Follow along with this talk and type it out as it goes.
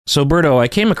So, Berto, I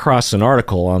came across an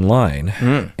article online,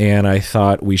 and I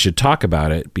thought we should talk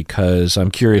about it because I'm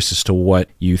curious as to what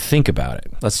you think about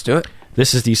it. Let's do it.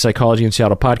 This is the Psychology in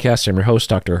Seattle podcast. I'm your host,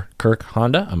 Dr. Kirk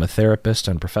Honda. I'm a therapist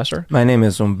and professor. My name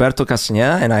is Humberto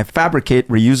Castaneda, and I fabricate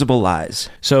reusable lies.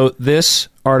 So this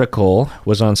article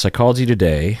was on Psychology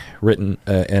Today, written,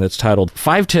 and it's titled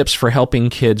 5 Tips for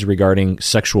Helping Kids Regarding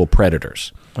Sexual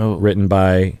Predators, written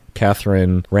by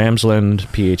Catherine Ramsland,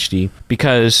 PhD,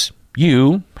 because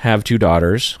you have 2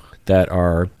 daughters that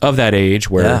are of that age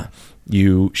where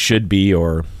you should be,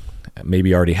 or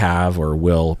maybe already have, or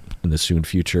will in the soon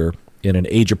future, in an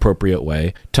age-appropriate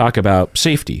way, talk about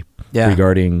safety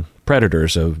regarding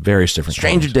predators of various different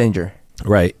Stranger kinds. danger.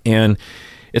 Right. And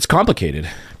it's complicated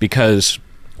because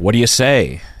what do you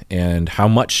say? And how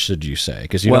much should you say?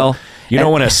 Because you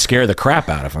don't want to scare the crap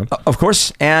out of them. Of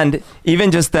course. And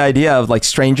even just the idea of like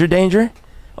stranger danger,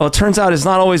 well, it turns out it's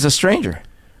not always a stranger.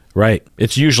 Right.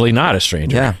 It's usually not a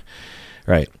stranger. Yeah.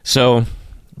 Right. So,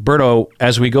 Berto,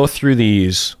 as we go through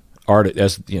these,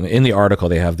 in the article,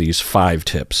 they have these 5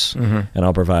 tips, and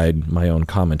I'll provide my own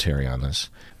commentary on this.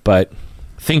 But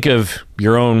think of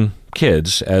your own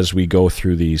kids as we go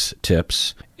through these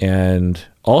tips. And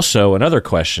also, another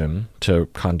question to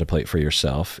contemplate for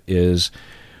yourself is,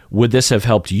 would this have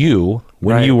helped you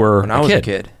when you were I was a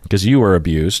kid? Because you were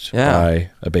abused by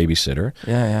a babysitter.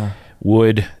 Yeah.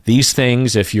 Would these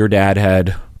things, if your dad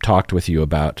had talked with you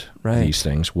about these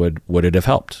things, would it have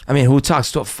helped? I mean, who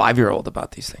talks to a 5-year-old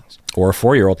about these things? Or a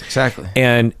 4-year-old. Exactly.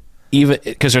 And even,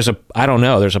 because there's a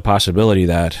possibility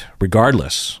that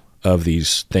regardless of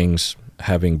these things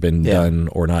having been done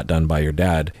or not done by your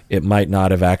dad, it might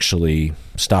not have actually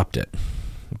stopped it.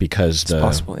 Because the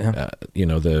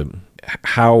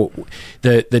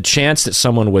chance that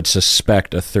someone would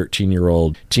suspect a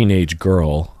 13-year-old teenage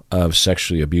girl of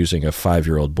sexually abusing a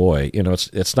 5-year-old boy,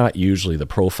 it's not usually the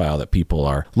profile that people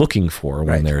are looking for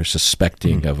when they're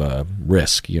suspecting of a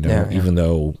risk, even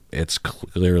though it's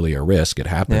clearly a risk, it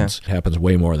happens. It happens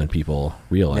way more than people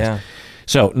realize. Yeah.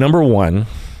 So, number 1,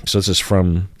 so this is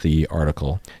from the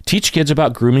article, teach kids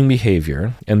about grooming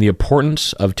behavior and the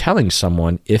importance of telling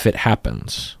someone if it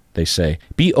happens. They say,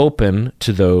 be open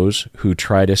to those who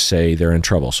try to say they're in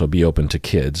trouble. So be open to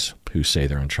kids who say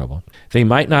they're in trouble. They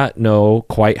might not know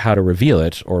quite how to reveal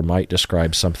it or might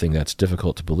describe something that's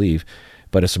difficult to believe,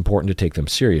 but it's important to take them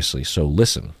seriously, so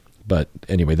listen. But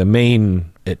anyway, the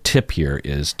main tip here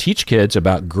is teach kids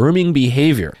about grooming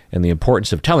behavior and the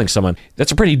importance of telling someone.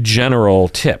 That's a pretty general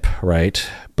tip, right?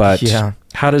 But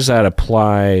how does that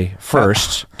apply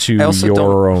first to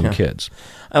your own kids?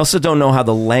 I also don't know how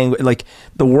the language, like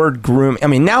the word groom. I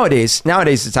mean, nowadays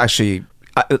it's actually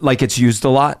like it's used a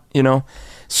lot,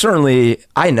 Certainly,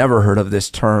 I never heard of this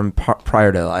term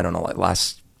prior to, I don't know, like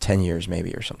last 10 years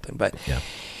maybe or something. But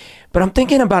I'm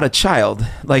thinking about a child,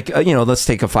 like, let's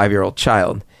take a 5-year-old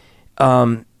child.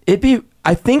 I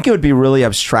think it would be really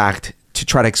abstract to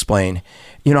try to explain,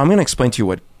 I'm going to explain to you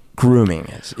what grooming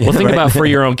is. Well, think about for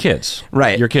your own kids.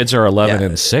 Right. Your kids are 11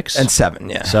 and 6? And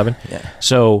 7, 7? Yeah.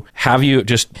 So have you,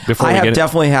 just before I have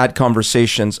definitely had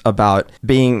conversations about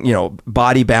being,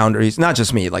 body boundaries, not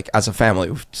just me, like as a family,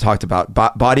 we've talked about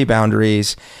body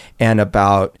boundaries and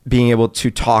about being able to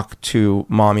talk to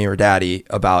mommy or daddy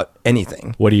about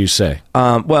anything. What do you say?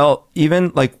 Well,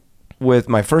 even like with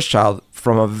my first child,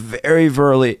 from a very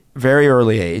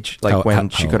early age, like when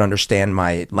she could understand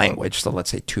my language, so let's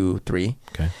say 2, 3,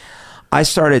 I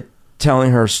started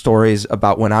telling her stories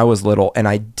about when I was little, and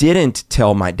I didn't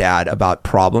tell my dad about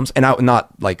problems, and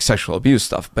not like sexual abuse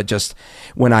stuff, but just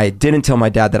when I didn't tell my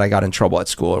dad that I got in trouble at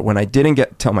school, or when I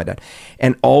didn't tell my dad.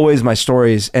 And always my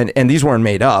stories, and these weren't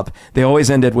made up, they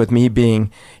always ended with me being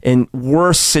in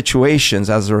worse situations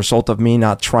as a result of me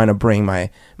not trying to bring my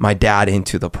dad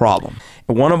into the problem.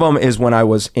 And one of them is when I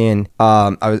was in,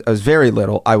 I was very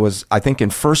little. I was, I think,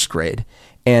 in 1st grade.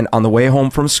 And on the way home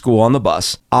from school on the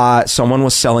bus, someone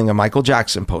was selling a Michael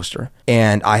Jackson poster,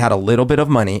 and I had a little bit of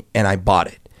money, and I bought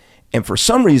it. And for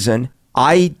some reason,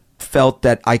 I felt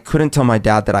that I couldn't tell my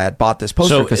dad that I had bought this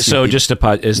poster. So just to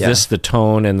put, is this the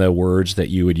tone and the words that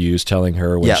you would use telling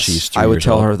her when she's 3 years old? I would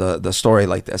tell her the story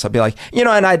like this. I'd be like,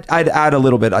 and I'd add a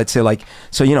little bit. I'd say like,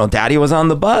 so, daddy was on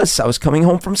the bus. I was coming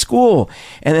home from school,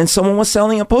 and then someone was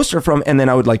selling a poster and then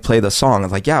I would like play the song. I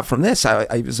was like, yeah, from this,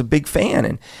 I was a big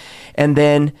fan. And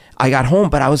then I got home,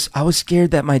 but I was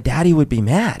scared that my daddy would be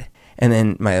mad. And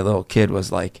then my little kid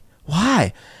was like,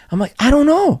 why? I'm like, I don't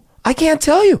know. I can't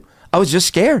tell you. I was just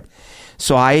scared.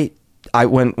 So I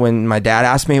when my dad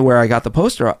asked me where I got the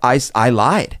poster, I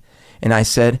lied. And I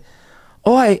said,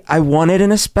 I won it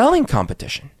in a spelling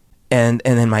competition. And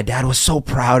then my dad was so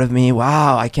proud of me.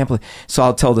 Wow, I can't believe. So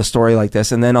I'll tell the story like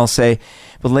this. And then I'll say,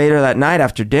 but later that night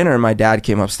after dinner, my dad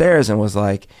came upstairs and was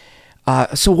like,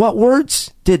 so what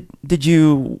words did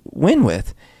you win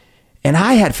with? And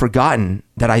I had forgotten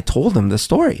that I told him the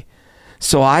story.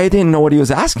 So I didn't know what he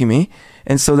was asking me.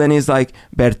 And so then he's like,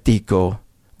 Bertico,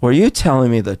 were you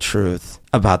telling me the truth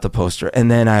about the poster? And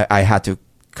then I had to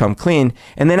come clean.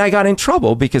 And then I got in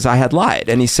trouble because I had lied.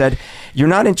 And he said, you're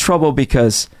not in trouble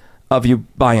because of you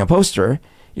buying a poster.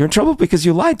 You're in trouble because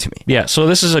you lied to me. Yeah. So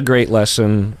this is a great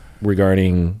lesson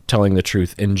regarding telling the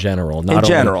truth in general.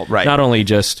 Right. Not only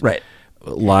just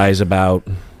lies about,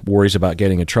 worries about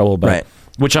getting in trouble, but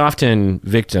which often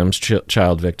victims,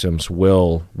 child victims,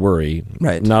 will worry,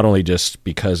 not only just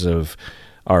because of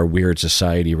our weird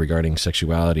society regarding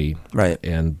sexuality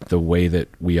and the way that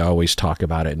we always talk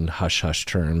about it in hush-hush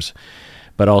terms,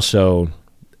 but also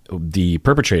the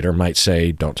perpetrator might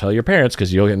say, don't tell your parents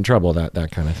because you'll get in trouble,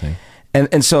 that kind of thing.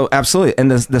 And so, absolutely.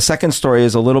 And the second story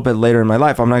is a little bit later in my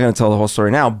life. I'm not going to tell the whole story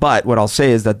now, but what I'll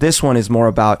say is that this one is more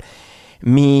about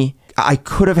me. I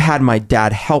could have had my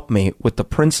dad help me with the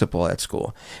principal at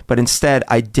school, but instead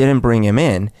I didn't bring him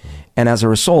in. And as a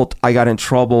result, I got in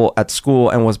trouble at school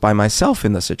and was by myself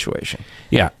in the situation.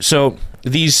 Yeah. So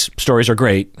these stories are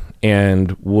great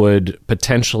and would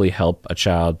potentially help a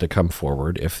child to come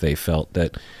forward if they felt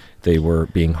that they were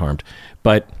being harmed.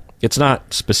 But it's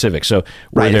not specific. So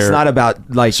it's not about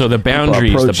like so the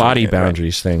boundaries, the body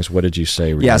boundaries things. What did you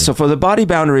say? Yeah. So for the body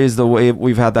boundaries, the way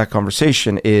we've had that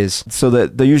conversation is so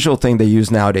that the usual thing they use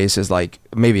nowadays is like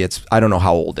maybe it's I don't know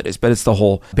how old it is, but it's the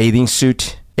whole bathing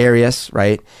suit areas,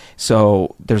 right?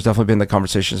 So there's definitely been the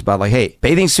conversations about like, hey,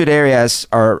 bathing suit areas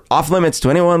are off limits to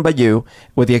anyone but you,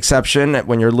 with the exception that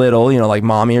when you're little, like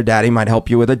mommy or daddy might help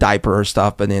you with a diaper or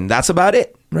stuff, but then that's about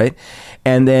it, right?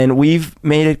 And then we've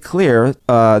made it clear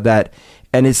that,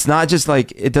 and it's not just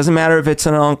like, it doesn't matter if it's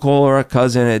an uncle or a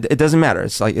cousin, it doesn't matter.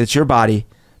 It's like, it's your body,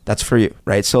 that's for you,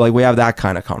 right? So like we have that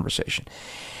kind of conversation.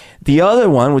 The other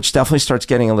one, which definitely starts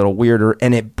getting a little weirder,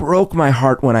 and it broke my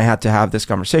heart when I had to have this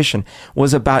conversation,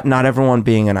 was about not everyone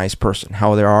being a nice person,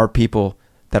 how there are people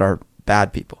that are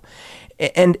bad people.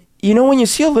 And when you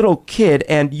see a little kid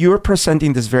and you're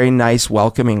presenting this very nice,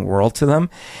 welcoming world to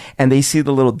them, and they see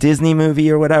the little Disney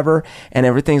movie or whatever, and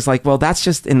everything's like, well, that's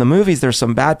just in the movies, there's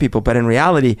some bad people, but in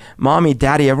reality, mommy,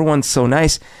 daddy, everyone's so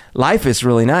nice. Life is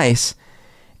really nice.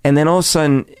 And then all of a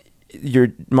sudden, your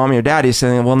mommy or daddy is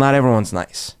saying, well, not everyone's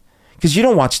nice. Because you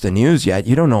don't watch the news yet.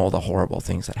 You don't know all the horrible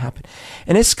things that happen.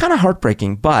 And it's kind of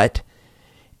heartbreaking. But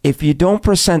if you don't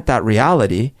present that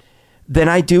reality, then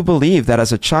I do believe that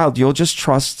as a child, you'll just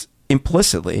trust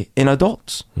implicitly in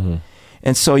adults. Mm-hmm.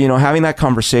 And so, having that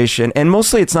conversation, and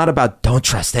mostly it's not about don't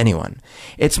trust anyone.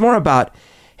 It's more about,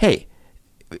 hey,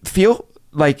 feel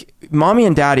like mommy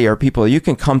and daddy are people you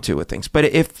can come to with things. But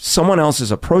if someone else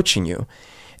is approaching you,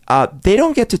 they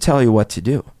don't get to tell you what to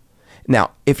do.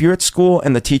 Now, if you're at school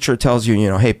and the teacher tells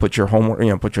you, hey, put your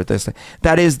homework, put your this,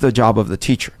 that is the job of the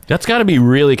teacher. That's got to be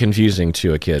really confusing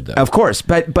to a kid, though. Of course,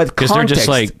 but because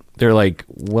they're like,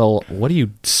 well, what are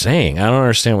you saying? I don't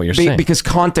understand what you're saying. Because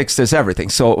context is everything.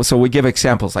 So we give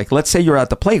examples like, let's say you're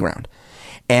at the playground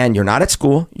and you're not at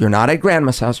school, you're not at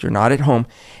grandma's house, you're not at home,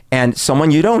 and someone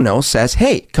you don't know says,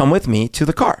 hey, come with me to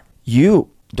the car.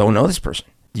 You don't know this person.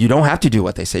 You don't have to do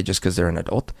what they say just because they're an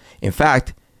adult. In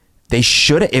fact, they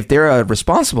shouldn't, if they're a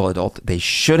responsible adult, they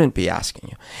shouldn't be asking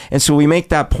you. And so we make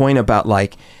that point about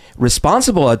like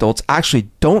responsible adults actually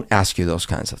don't ask you those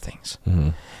kinds of things.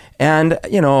 Mm-hmm. And,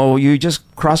 you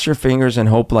just cross your fingers and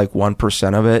hope like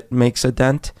 1% of it makes a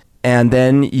dent. And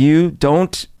then you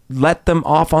don't let them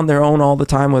off on their own all the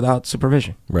time without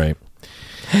supervision. Right.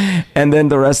 And then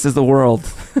the rest is the world.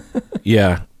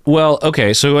 Yeah. Well,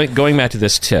 okay, so going back to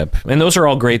this tip, and those are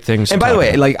all great things. And by the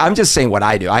way, like I'm just saying what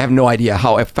I do. I have no idea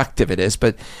how effective it is,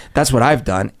 but that's what I've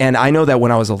done. And I know that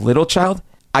when I was a little child,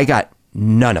 I got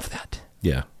none of that.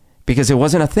 Yeah. Because it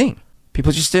wasn't a thing.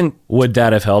 People just didn't. Would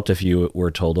that have helped if you were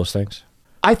told those things?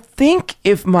 I think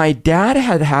if my dad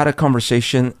had had a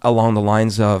conversation along the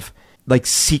lines of like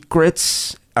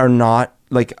secrets are not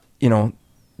like,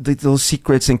 those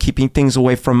secrets and keeping things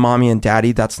away from mommy and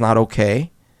daddy, that's not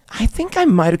okay. I think I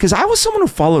might have, because I was someone who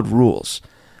followed rules.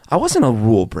 I wasn't a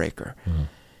rule breaker. Mm.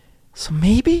 So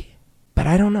maybe, but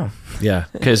I don't know. Yeah,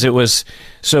 because it was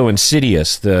so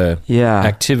insidious, the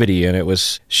activity, and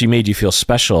she made you feel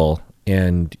special,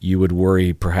 and you would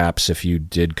worry perhaps if you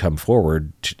did come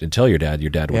forward and tell your dad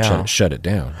would shut it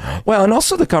down. Right? Well, and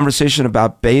also the conversation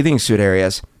about bathing suit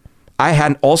areas, I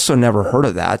had also never heard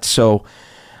of that. So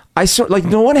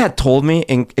no one had told me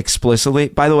explicitly,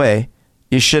 by the way,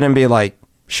 you shouldn't be like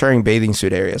sharing bathing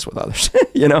suit areas with others,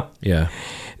 you know? Yeah.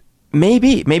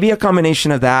 Maybe a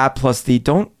combination of that plus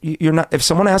if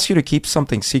someone asks you to keep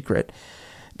something secret,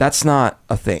 that's not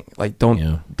a thing. Like,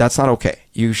 that's not okay.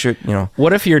 You should, you know.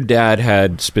 What if your dad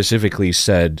had specifically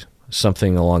said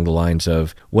something along the lines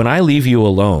of, when I leave you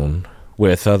alone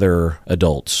with other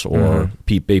adults or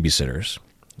babysitters,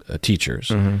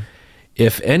 teachers,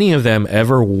 if any of them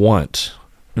ever want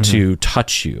to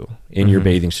touch you in your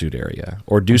bathing suit area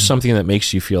or do something that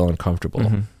makes you feel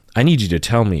uncomfortable, I need you to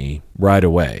tell me right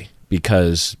away,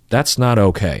 because that's not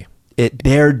okay.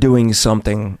 They're doing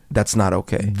something that's not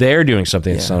okay. They're doing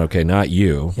something that's not okay, not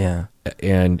you. Yeah.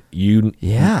 And you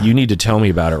need to tell me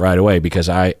about it right away, because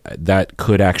that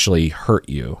could actually hurt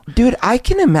you. Dude, I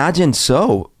can imagine.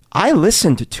 So I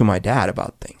listened to my dad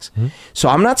about things. So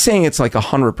I'm not saying it's like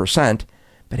 100%,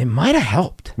 but it might have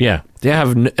helped. Yeah.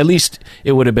 At least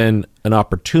it would have been an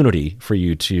opportunity for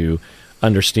you to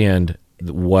understand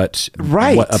what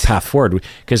a path forward.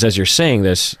 Because as you're saying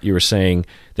this, you were saying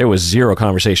there was zero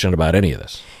conversation about any of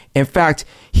this. In fact,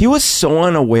 he was so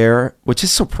unaware, which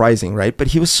is surprising, right? But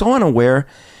he was so unaware.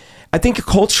 I think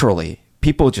culturally,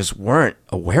 people just weren't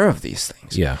aware of these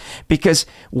things. Yeah. Because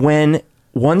when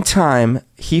one time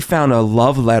he found a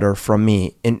love letter from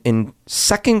me in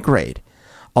second grade,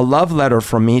 a love letter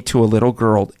from me to a little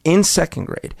girl in second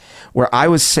grade, where I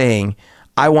was saying,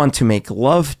 I want to make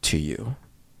love to you.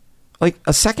 Like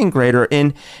a second grader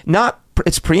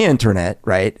it's pre-internet,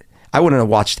 right? I wouldn't have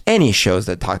watched any shows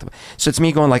that talked about. So it's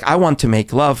me going like, I want to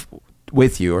make love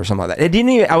with you or something like that. It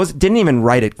didn't even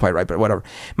write it quite right, but whatever.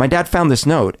 My dad found this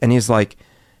note and he's like,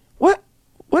 what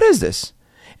is this?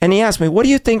 And he asked me, what do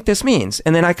you think this means?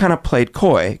 And then I kind of played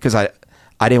coy because I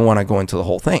didn't want to go into the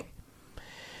whole thing.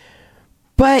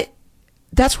 But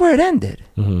that's where it ended.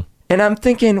 And I'm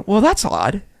thinking, well, that's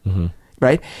odd.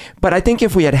 Right? But I think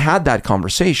if we had that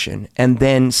conversation and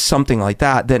then something like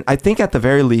that, then I think at the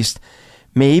very least,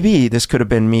 maybe this could have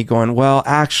been me going, well,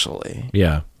 actually.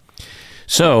 Yeah.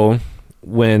 So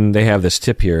when they have this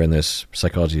tip here in this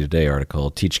Psychology Today article,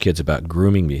 teach kids about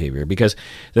grooming behavior, because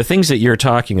the things that you're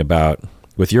talking about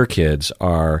with your kids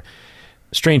are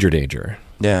stranger danger.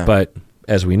 Yeah. But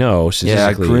as we know,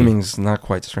 statistically, grooming's not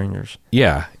quite strangers.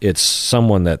 Yeah. It's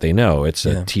someone that they know. It's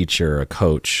a teacher, a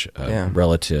coach, a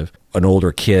relative, an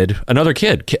older kid, another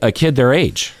kid, a kid their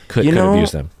age could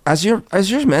abuse them. As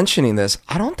you're mentioning this,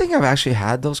 I don't think I've actually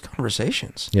had those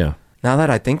conversations. Yeah. Now that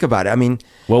I think about it, I mean,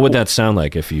 what would that sound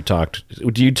like if you talked?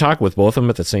 Do you talk with both of them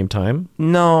at the same time?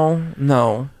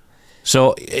 No.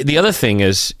 So the other thing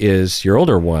is your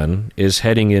older one is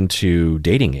heading into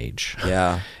dating age.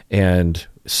 Yeah. And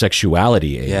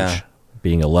sexuality age,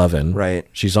 being 11. Right.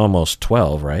 She's almost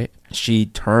 12, right? She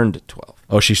turned 12.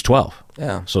 Oh, she's 12.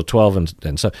 Yeah. So 12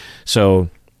 and so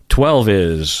 12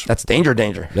 is... That's danger.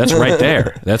 That's right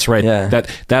there. That's right. Yeah.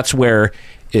 That's where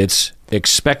it's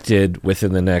expected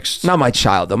within the next... Not my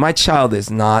child, though. My child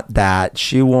is not that.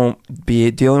 She won't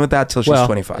be dealing with that till she's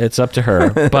 25. It's up to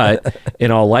her. But in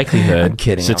all likelihood, I'm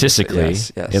kidding, statistically,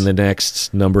 yes. in the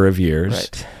next number of years,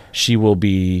 she will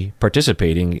be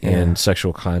participating in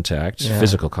sexual contact,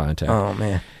 physical contact. Oh,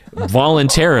 man.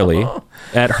 Voluntarily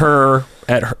at her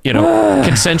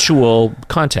consensual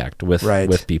contact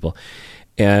with people.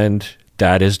 And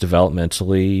that is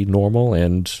developmentally normal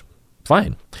and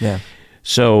fine. Yeah.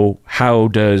 So how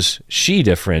does she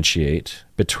differentiate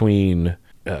between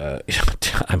I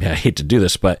mean, I hate to do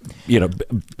this, but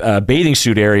a bathing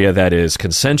suit area that is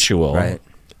consensual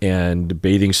and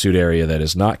bathing suit area that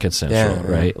is not consensual,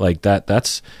 right? Like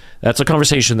that's a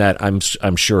conversation that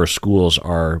I'm sure schools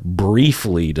are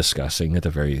briefly discussing at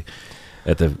the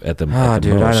dude, most, I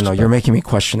don't know. You're making me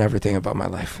question everything about my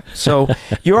life. So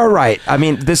you are right. I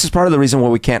mean, this is part of the reason why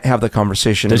we can't have the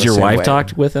conversation. Does your wife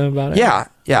talk with him about it?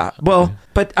 Yeah. Well,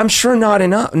 but I'm sure not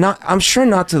enough. I'm sure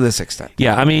not to this extent.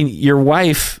 Yeah. I mean, your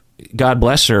wife, God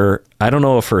bless her, I don't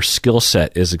know if her skill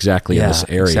set is exactly in this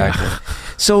area. Exactly.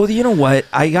 So you know what?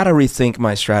 I got to rethink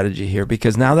my strategy here,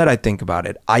 because now that I think about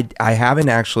it, I haven't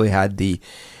actually had the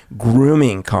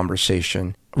grooming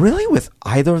conversation really with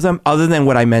either of them, other than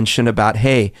what I mentioned about,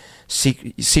 hey,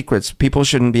 secrets. People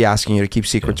shouldn't be asking you to keep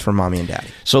secrets from mommy and daddy.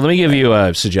 So let me give you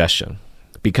a suggestion,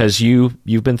 because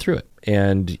you've been through it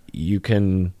and you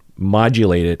can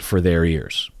modulate it for their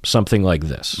ears. Something like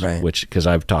this, which, because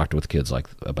I've talked with kids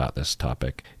about this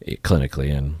topic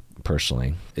clinically and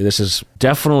personally. This is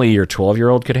definitely your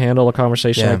 12-year-old could handle a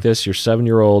conversation like this. Your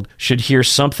 7-year-old should hear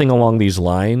something along these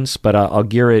lines, but I'll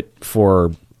gear it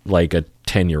for like a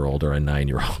 10-year-old or a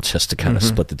 9-year-old just to kind of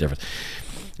split the difference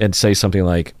and say something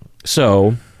like,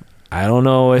 so I don't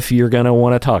know if you're going to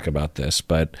want to talk about this,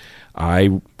 but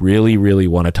I really, really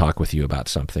want to talk with you about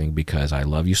something because I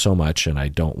love you so much and I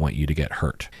don't want you to get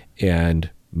hurt. And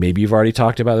maybe you've already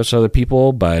talked about this to other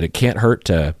people, but it can't hurt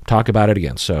to talk about it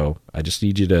again. So I just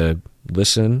need you to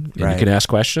listen, and you can ask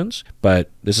questions.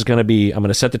 But this is going to be, I'm going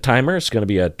to set the timer. It's going to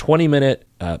be a 20-minute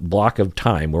block of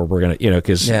time where we're going to,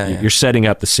 because you're setting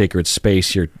up the sacred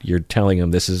space. You're telling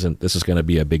them this is going to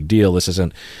be a big deal. This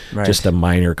isn't just a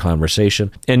minor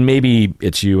conversation. And maybe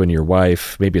it's you and your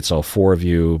wife. Maybe it's all four of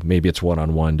you. Maybe it's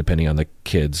one-on-one, depending on the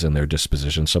kids and their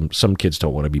disposition. Some kids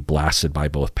don't want to be blasted by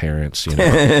both parents.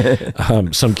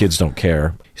 Some kids don't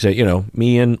care. So,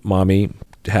 me and mommy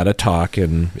had a talk,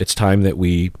 and it's time that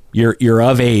you're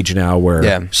of age now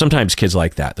where sometimes kids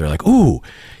like that. They're like, ooh,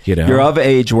 you're of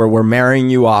age where we're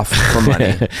marrying you off for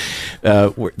money.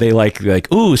 They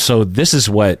like, ooh, so this is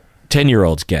what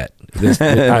 10-year-olds get.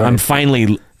 I'm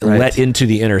finally let into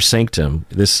the inner sanctum.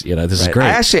 This is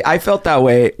great. I felt that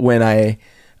way when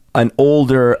an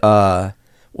older, what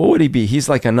would he be? He's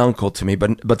like an uncle to me,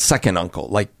 but second uncle,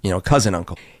 like, cousin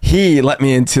uncle. He let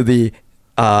me into the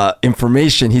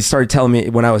information. He started telling me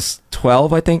when I was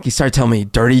 12, I think. He started telling me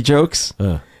dirty jokes.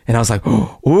 And I was like,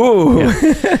 ooh.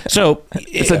 Yeah. So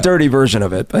it's a dirty version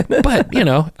of it. But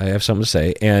I have something to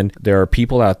say. And there are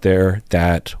people out there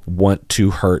that want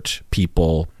to hurt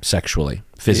people sexually,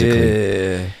 physically.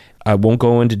 Yeah. I won't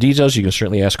go into details. You can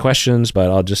certainly ask questions,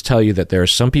 but I'll just tell you that there are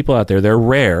some people out there. They're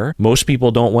rare. Most people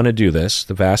don't want to do this.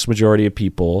 The vast majority of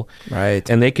people. Right.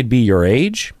 And they could be your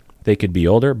age. They could be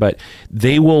older, but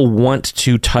they will want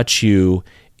to touch you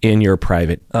in your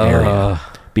private area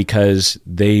because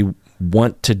they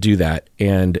want to do that,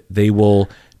 and they will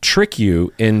trick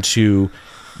you into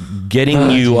getting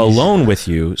you alone with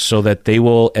you so that they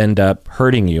will end up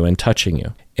hurting you and touching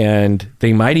you. And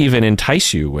they might even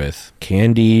entice you with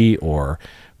candy or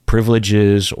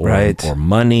privileges or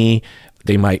money.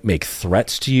 They might make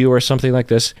threats to you or something like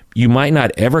this. You might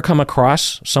not ever come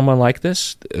across someone like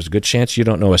this. There's a good chance you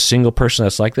don't know a single person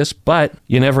that's like this, but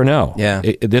you never know. Yeah.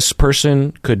 This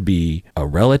person could be a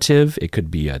relative. It could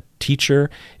be a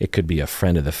teacher. It could be a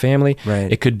friend of the family.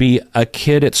 Right. It could be a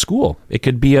kid at school. It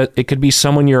could be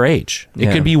someone your age.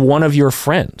 It could be one of your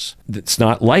friends. It's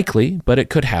not likely, but it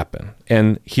could happen.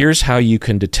 And here's how you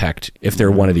can detect if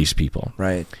they're one of these people.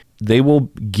 Right. They will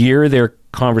gear their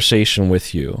conversation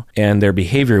with you and their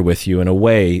behavior with you in a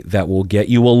way that will get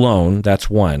you alone. That's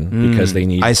one, because they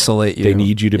need isolate you. They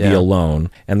need you to be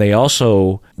alone, and they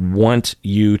also want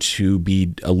you to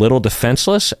be a little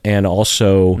defenseless and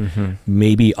also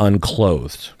maybe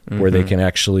unclothed, where they can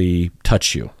actually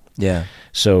touch you. Yeah.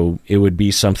 So it would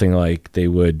be something like they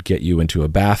would get you into a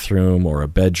bathroom or a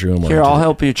bedroom. Here, I'll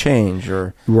help you change.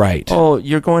 Or oh,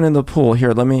 you're going in the pool.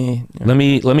 Here, let me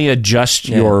adjust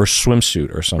your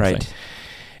swimsuit or something. Right.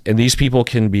 And these people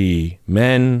can be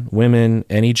men, women,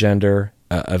 any gender,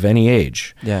 of any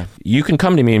age. Yeah. You can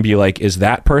come to me and be like, is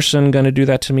that person going to do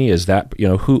that to me? Is that,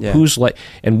 who's like,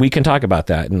 and we can talk about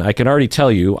that. And I can already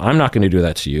tell you, I'm not going to do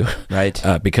that to you. Right.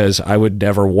 Because I would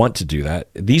never want to do that.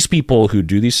 These people who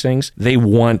do these things,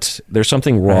 there's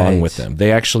something wrong with them.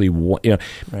 They actually want,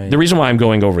 the reason why I'm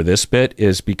going over this bit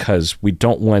is because we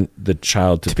don't want the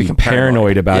child to be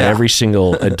paranoid about every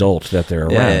single adult that they're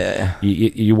around. Yeah.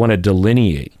 You want to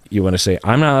delineate. You want to say,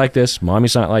 I'm not like this.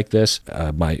 Mommy's not like this.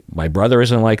 My brother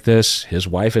isn't like this. His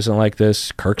wife isn't like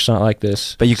this. Kirk's not like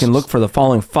this. But you can look for the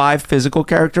following 5 physical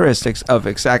characteristics of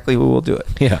exactly who will do it.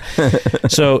 Yeah.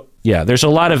 So, there's a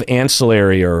lot of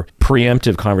ancillary or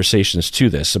preemptive conversations to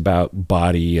this about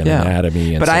body and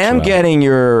anatomy. And but I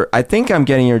think I'm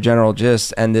getting your general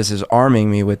gist, and this is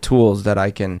arming me with tools that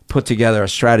I can put together a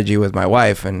strategy with my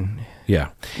wife. And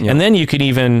and then you can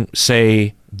even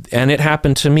say, and it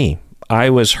happened to me. I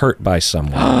was hurt by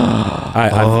someone.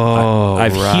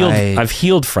 I've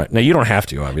healed from. Now you don't have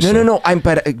to, obviously. No. I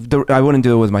wouldn't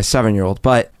do it with my 7-year-old,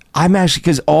 but I'm actually,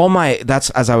 because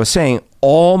as I was saying,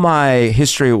 all my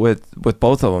history with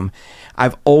both of them,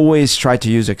 I've always tried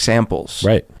to use examples.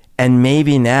 Right. And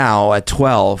maybe now at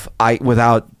 12,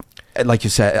 without, like you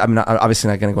said, I'm obviously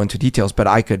not going to go into details, but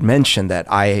I could mention that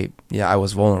I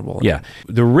was vulnerable. Yeah.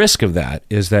 The risk of that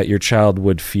is that your child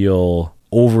would feel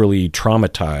overly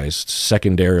traumatized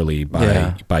secondarily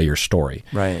by your story.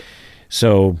 Right.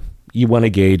 So you want to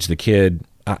gauge the kid.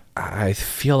 I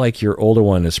feel like your older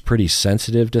one is pretty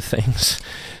sensitive to things.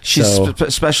 She's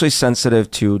especially sensitive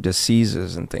to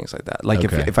diseases and things like that. Like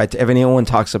if anyone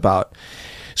talks about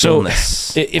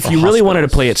illness, if you really wanted to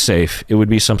play it safe, it would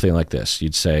be something like this.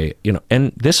 You'd say,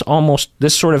 and this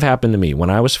sort of happened to me when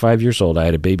I was 5 years old. I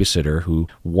had a babysitter who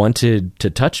wanted to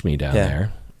touch me down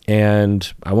there.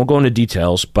 And I won't go into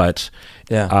details, but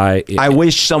Yeah. I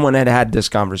wish someone had this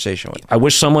conversation with me. I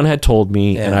wish someone had told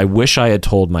me, and I wish I had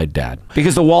told my dad.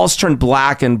 Because the walls turned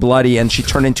black and bloody, and she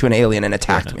turned into an alien and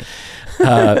attacked me.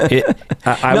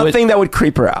 Nothing that would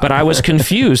creep her out. But I was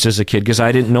confused as a kid because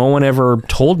no one ever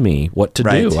told me what to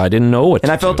do. I didn't know what to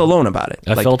do. And I felt alone about it.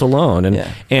 I felt alone.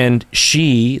 And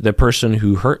she, the person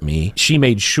who hurt me, she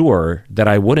made sure that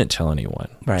I wouldn't tell anyone.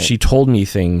 Right. She told me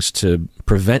things to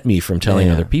prevent me from telling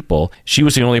other people. She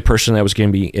was the only person that was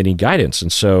giving me any guidance.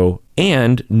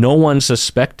 And no one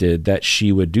suspected that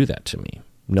she would do that to me.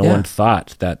 No one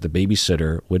thought that the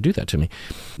babysitter would do that to me.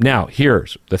 Now,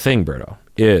 here's the thing, Berto,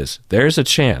 is there's a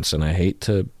chance, and I hate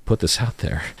to put this out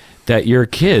there, that your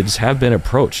kids have been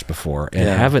approached before and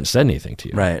haven't said anything to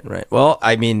you. Right. Well,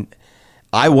 I mean,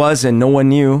 I was, and no one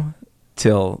knew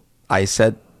till I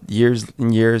said years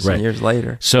and years and years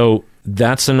later. So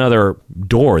that's another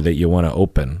door that you want to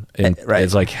open. And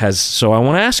it's like, so I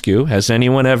want to ask you, has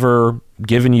anyone ever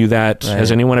given you that? Right.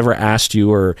 Has anyone ever asked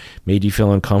you or made you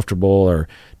feel uncomfortable or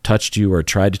touched you or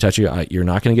tried to touch you? You're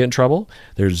not going to get in trouble.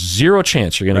 There's zero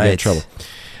chance you're going to get in trouble.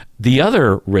 The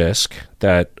other risk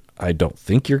that I don't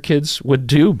think your kids would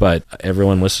do, but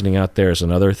everyone listening out there is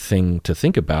another thing to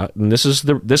think about. And this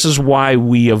is why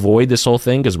we avoid this whole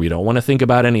thing, because we don't want to think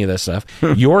about any of this stuff.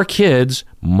 Your kids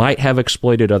might have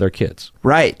exploited other kids.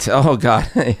 Right. Oh God.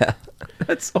 Yeah.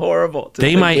 That's horrible.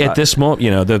 They might at this moment,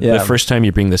 the first time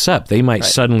you bring this up, they might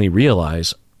suddenly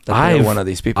realize I'm one of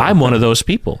these people. I'm one of those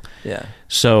people. Yeah.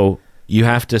 So you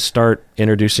have to start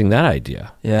introducing that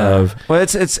idea. Yeah. Well,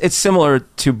 it's similar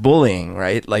to bullying,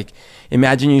 right? Like,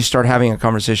 imagine you start having a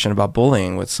conversation about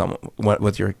bullying with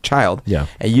with your child,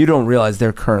 and you don't realize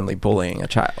they're currently bullying a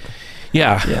child.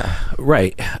 Yeah,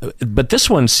 right. But this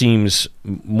one seems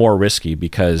more risky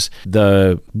because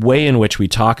the way in which we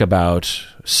talk about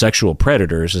sexual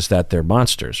predators is that they're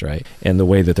monsters, right? And the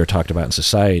way that they're talked about in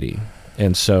society.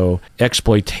 And so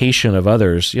exploitation of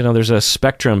others, there's a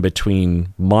spectrum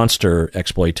between monster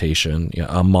exploitation,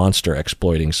 a monster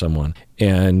exploiting someone,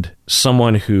 and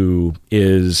someone who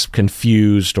is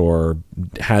confused or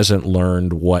hasn't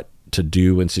learned what to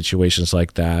do in situations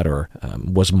like that, or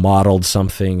was modeled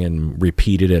something and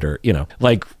repeated it, or,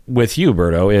 like with you,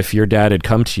 Berto, if your dad had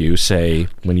come to you, say,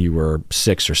 when you were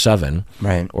 6 or 7,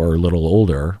 right, or a little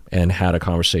older, and had a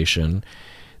conversation,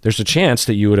 there's a chance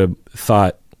that you would have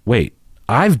thought, wait,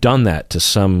 I've done that to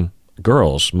some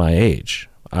girls my age.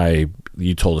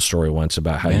 You told a story once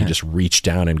about how you just reached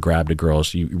down and grabbed a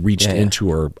girl's, you reached into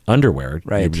her underwear.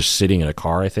 Right. You were just sitting in a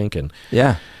car, I think, and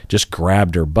just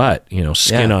grabbed her butt,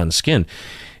 skin on skin.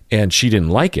 And she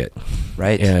didn't like it.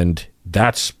 Right. And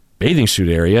that's bathing suit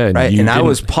area. And right. And I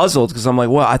was puzzled because I'm like,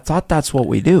 well, I thought that's what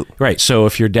we do. Right. So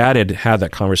if your dad had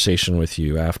that conversation with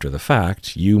you after the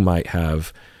fact, you might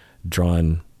have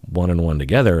drawn one and one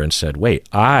together and said, wait,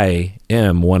 I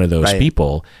am one of those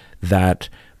people that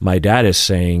my dad is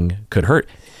saying could hurt.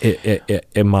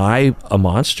 Am I a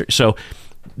monster? So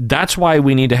that's why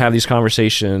we need to have these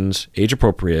conversations age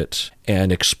appropriate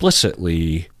and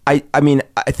explicitly. I mean,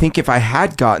 I think if I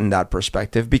had gotten that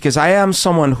perspective, because I am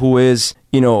someone who is,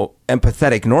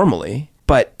 empathetic normally,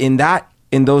 but in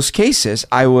those cases,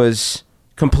 I was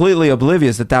completely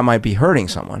oblivious that might be hurting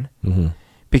someone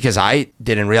because I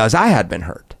didn't realize I had been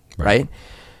hurt. Right.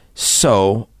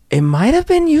 So it might have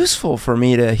been useful for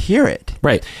me to hear it.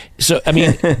 Right. So, I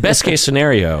mean, best case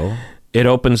scenario, it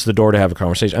opens the door to have a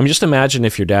conversation. I mean, just imagine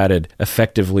if your dad had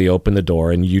effectively opened the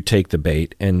door and you take the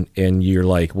bait and you're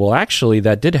like, well, actually,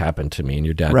 that did happen to me. And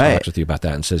your dad talks with you about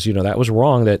that and says, that was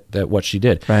wrong that what she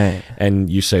did. Right. And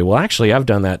you say, well, actually, I've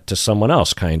done that to someone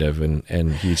else, kind of.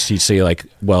 And he'd say, like,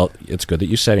 well, it's good that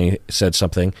you said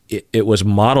something. It was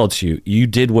modeled to you. You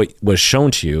did what was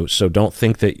shown to you. So don't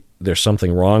think that there's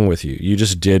something wrong with you. You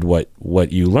just did what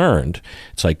you learned.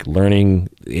 It's like learning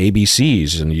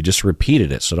ABCs and you just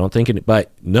repeated it. So don't think it,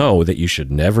 but know that you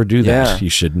should never do that. Yeah.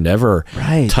 You should never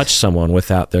touch someone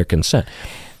without their consent.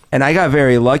 And I got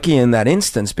very lucky in that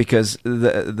instance because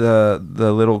the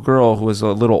little girl who was a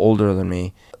little older than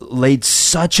me laid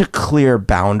such a clear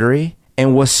boundary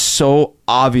and was so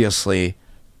obviously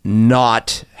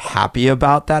not happy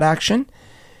about that action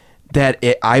that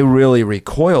I really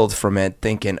recoiled from it,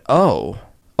 thinking, "Oh,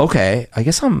 okay, I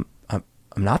guess I'm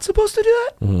not supposed to do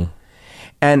that."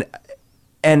 Mm-hmm.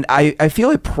 And I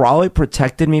feel it probably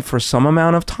protected me for some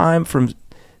amount of time from,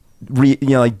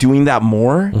 like doing that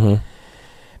more. Mm-hmm.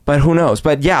 But who knows?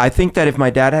 But yeah, I think that if my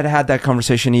dad had had that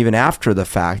conversation even after the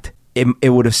fact, it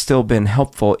would have still been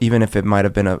helpful, even if it might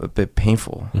have been a bit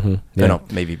painful. Mm-hmm. Yeah.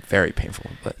 Maybe very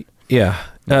painful. But yeah,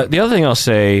 the other thing I'll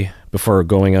say before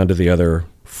going on to the other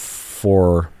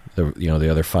the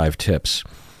other 5 tips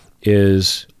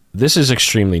is this is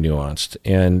extremely nuanced,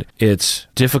 and it's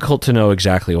difficult to know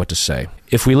exactly what to say.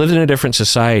 If we lived in a different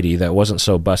society that wasn't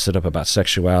so busted up about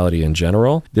sexuality in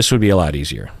general, this would be a lot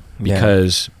easier.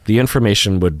 Because the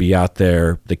information would be out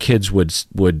there. The kids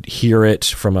would hear it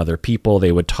from other people.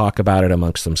 They would talk about it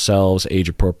amongst themselves, age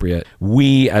appropriate.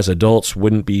 We as adults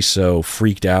wouldn't be so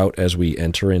freaked out as we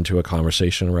enter into a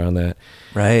conversation around that.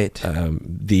 Right.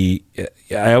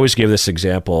 I always give this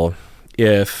example.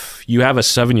 If you have a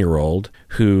 7-year-old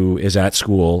who is at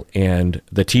school and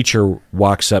the teacher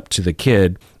walks up to the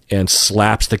kid and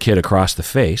slaps the kid across the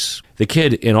face, the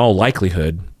kid, in all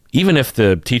likelihood, even if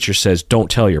the teacher says,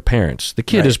 don't tell your parents, the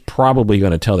kid is probably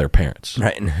going to tell their parents.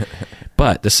 Right.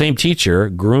 But the same teacher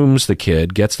grooms the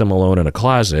kid, gets them alone in a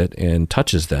closet, and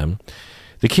touches them.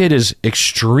 The kid is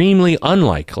extremely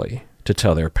unlikely to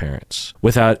tell their parents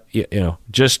without,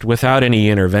 just without any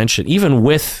intervention, even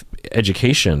with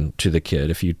education to the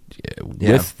kid.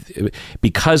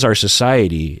 Because our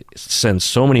society sends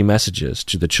so many messages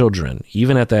to the children,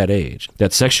 even at that age,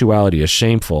 that sexuality is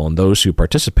shameful and those who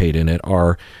participate in it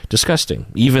are disgusting.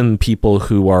 Even people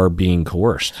who are being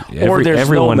coerced. Or there's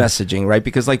no messaging, right?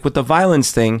 Because like with the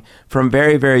violence thing, from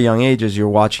very, very young ages, you're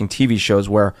watching TV shows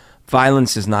where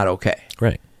violence is not okay.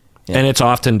 Right. Yeah. And it's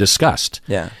often discussed.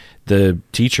 Yeah. The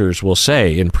teachers will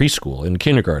say in preschool, in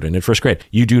kindergarten, in first grade,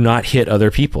 you do not hit other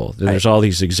people. There's all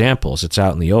these examples. It's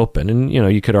out in the open. And,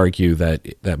 you could argue that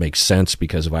that makes sense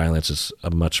because violence is a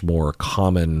much more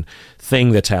common thing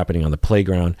that's happening on the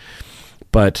playground.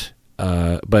 But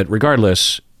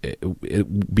regardless,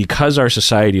 because our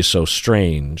society is so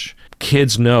strange,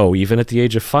 kids know, even at the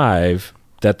age of 5,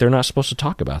 that they're not supposed to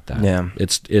talk about that. Yeah.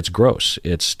 It's gross.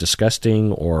 It's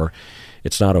disgusting, or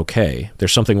it's not okay.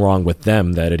 There's something wrong with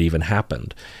them that it even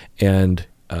happened. And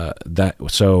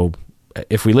so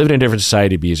if we lived in a different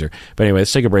society, it'd be easier. But anyway,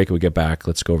 let's take a break and we get back.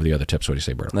 Let's go over the other tips. What do you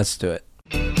say, Bert? Let's do it.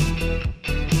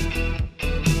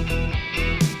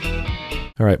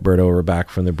 All right, Berto, we're back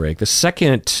from the break. The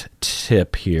second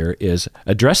tip here is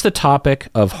address the topic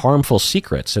of harmful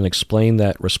secrets and explain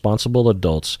that responsible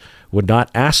adults would not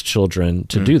ask children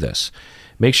to do this.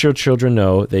 Make sure children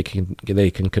know they can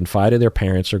confide in their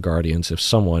parents or guardians if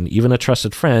someone, even a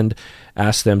trusted friend,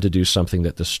 asks them to do something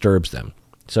that disturbs them.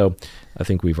 So I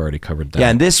think we've already covered that. Yeah,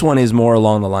 and this one is more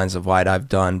along the lines of what I've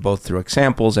done, both through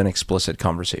examples and explicit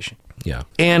conversation. Yeah.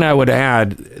 And I would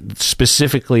add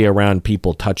specifically around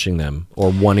people touching them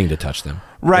or wanting to touch them.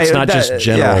 Right. It's not just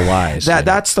generalized.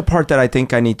 That's the part that I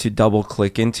think I need to double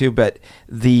click into. But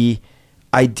the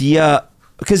idea,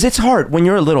 because it's hard when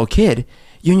you're a little kid,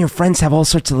 you and your friends have all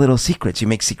sorts of little secrets. You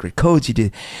make secret codes. You do.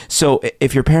 So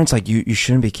if your parents like you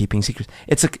shouldn't be keeping secrets.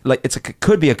 It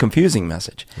could be a confusing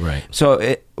message. Right.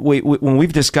 So when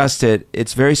we've discussed it,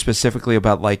 it's very specifically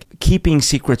about like keeping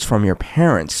secrets from your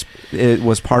parents. It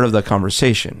was part of the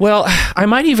conversation. Well, I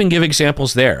might even give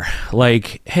examples there.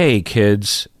 Like, hey,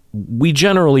 kids, we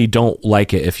generally don't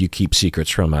like it if you keep secrets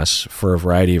from us for a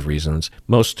variety of reasons,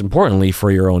 most importantly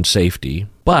for your own safety.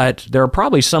 But there are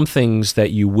probably some things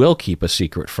that you will keep a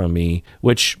secret from me,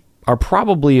 which are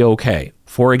probably okay.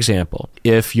 For example,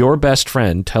 if your best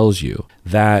friend tells you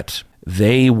that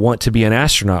they want to be an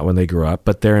astronaut when they grow up,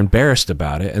 but they're embarrassed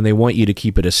about it and they want you to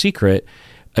keep it a secret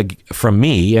from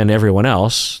me and everyone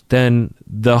else, then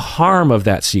the harm of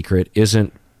that secret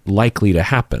isn't likely to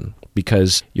happen,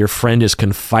 because your friend is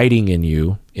confiding in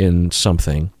you in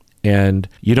something, and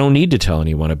you don't need to tell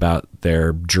anyone about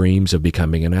their dreams of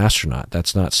becoming an astronaut.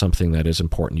 That's not something that is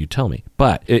important you tell me.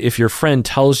 But if your friend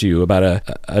tells you about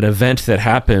an event that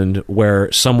happened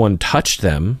where someone touched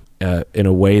them in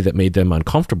a way that made them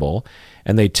uncomfortable,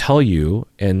 and they tell you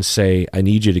and say, I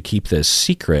need you to keep this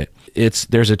secret,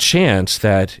 there's a chance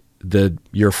that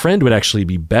your friend would actually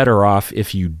be better off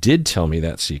if you did tell me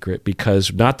that secret,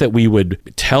 because not that we would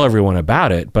tell everyone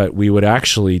about it, but we would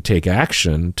actually take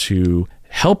action to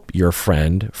help your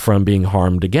friend from being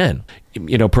harmed again.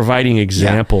 Providing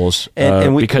examples,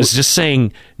 because just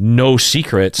saying no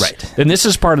secrets, right. And this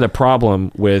is part of the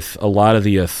problem with a lot of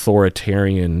the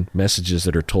authoritarian messages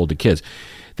that are told to kids.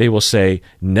 They will say,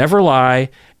 never lie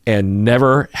and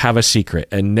never have a secret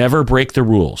and never break the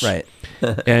rules. Right.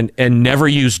 and never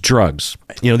use drugs.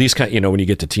 These kind, when you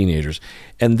get to teenagers.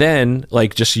 And then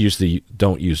just use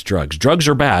don't use drugs. Drugs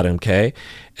are bad, okay?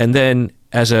 And then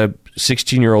as a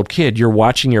 16-year-old kid, you're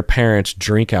watching your parents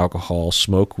drink alcohol,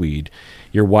 smoke weed.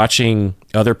 You're watching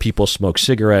other people smoke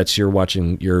cigarettes. You're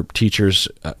watching your teachers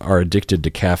are addicted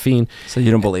to caffeine. So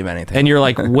you don't believe anything. And you're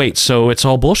like, wait, so it's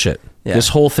all bullshit. Yeah. This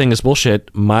whole thing is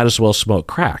bullshit. Might as well smoke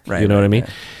crack. Right, you know what I mean?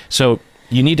 Right. So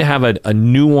you need to have a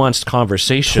nuanced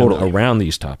conversation around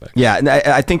these topics. Yeah, and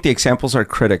I think the examples are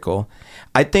critical.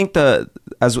 I think the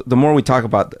more we talk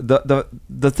about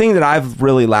the thing that I've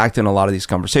really lacked in a lot of these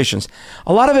conversations,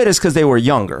 a lot of it is because they were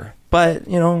younger, but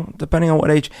depending on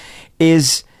what age,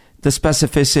 is the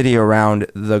specificity around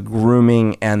the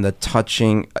grooming and the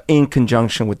touching in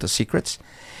conjunction with the secrets.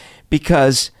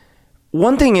 Because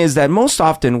one thing is that most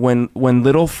often when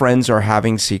little friends are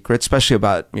having secrets, especially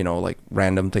about, like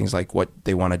random things like what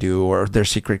they want to do or their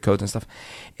secret codes and stuff,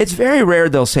 it's very rare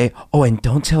they'll say, oh, and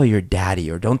don't tell your daddy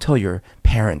or don't tell your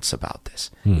parents about this.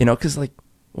 Because like,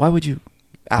 why would you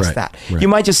ask that? Right. You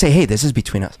might just say, hey, this is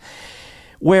between us.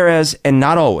 Whereas, and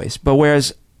not always, but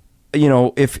whereas,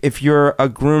 if you're a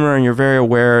groomer and you're very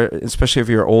aware, especially if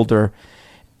you're older,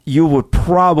 you would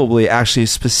probably actually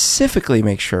specifically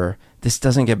make sure this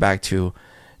doesn't get back to,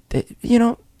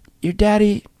 your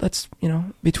daddy, let's,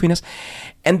 between us.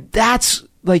 And that's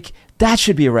like, that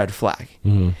should be a red flag.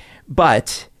 Mm-hmm.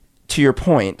 But to your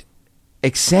point,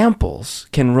 examples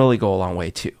can really go a long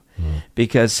way too. Mm-hmm.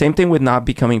 Because same thing with not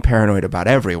becoming paranoid about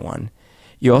everyone.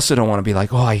 You also don't want to be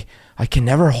like, oh, I can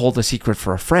never hold a secret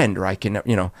for a friend, or I can,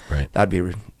 right. That'd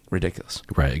be ridiculous.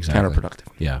 Right, exactly. Counterproductive.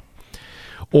 Yeah.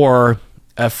 Or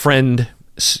a friend,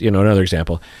 another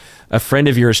example, a friend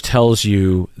of yours tells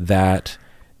you that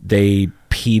they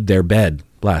peed their bed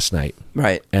last night.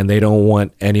 Right. And they don't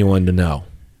want anyone to know.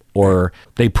 Or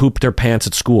they pooped their pants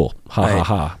at school. Ha, right.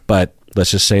 ha. But let's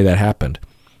just say that happened.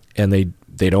 And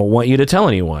they don't want you to tell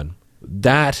anyone.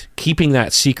 That, keeping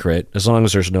that secret, as long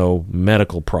as there's no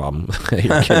medical problem,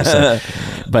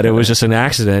 but it was just an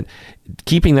accident,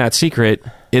 keeping that secret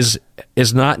is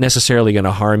not necessarily going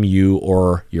to harm you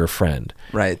or your friend.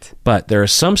 Right. But there are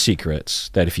some secrets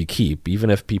that if you keep, even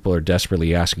if people are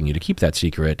desperately asking you to keep that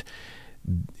secret,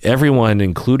 everyone,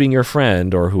 including your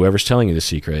friend or whoever's telling you the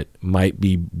secret, might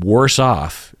be worse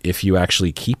off if you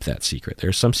actually keep that secret.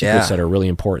 There's some secrets that are really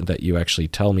important that you actually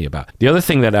tell me about. The other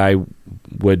thing that I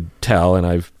would tell, and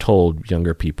I've told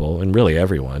younger people, and really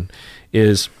everyone,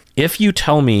 is if you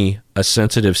tell me a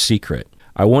sensitive secret,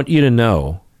 I want you to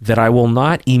know that I will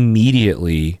not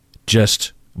immediately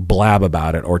just blab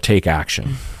about it or take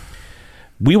action.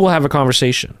 We will have a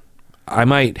conversation. I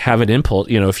might have an impulse,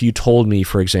 if you told me,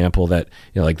 for example, that,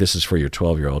 like this is for your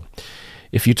 12-year-old,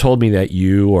 if you told me that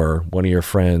you or one of your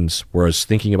friends was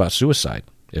thinking about suicide,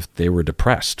 if they were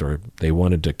depressed or they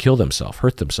wanted to kill themselves,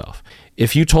 hurt themselves,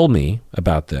 if you told me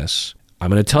about this, I'm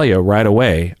going to tell you right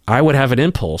away, I would have an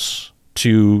impulse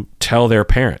to tell their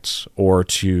parents or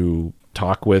to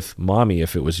talk with mommy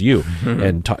if it was you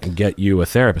and get you a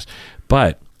therapist.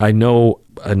 But I know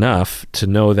enough to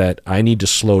know that I need to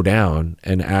slow down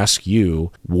and ask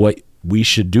you what we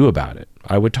should do about it.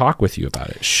 I would talk with you about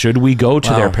it. Should we go to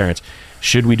their parents?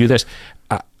 Should we do this?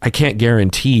 I can't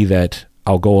guarantee that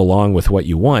I'll go along with what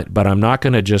you want, but I'm not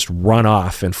going to just run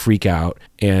off and freak out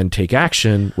and take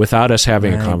action without us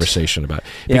having a conversation about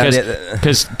it.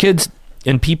 Because kids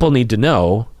and people need to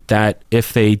know that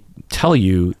if they tell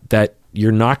you that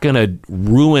you're not going to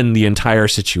ruin the entire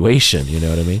situation. You know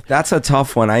what I mean? That's a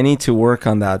tough one. I need to work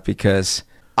on that because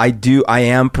I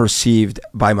am perceived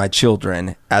by my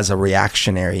children as a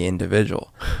reactionary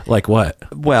individual. Like what?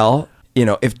 Well,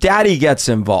 if daddy gets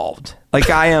involved, like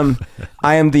I am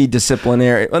the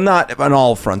disciplinary, well, not on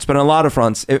all fronts, but on a lot of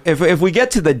fronts. If we get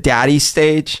to the daddy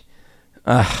stage,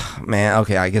 man,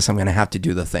 okay, I guess I'm going to have to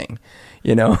do the thing,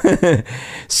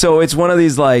 So it's one of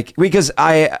these because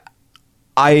I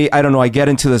don't know, I get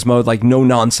into this mode, like no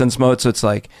nonsense mode. So it's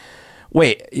like,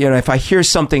 wait, if I hear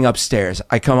something upstairs,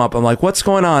 I come up, I'm like, what's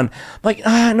going on? I'm like,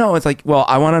 no, it's like, well,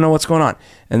 I want to know what's going on.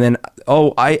 And then,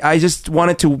 I just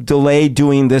wanted to delay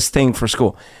doing this thing for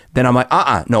school. Then I'm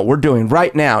like, no, we're doing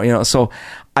right now, So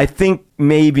I think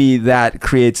maybe that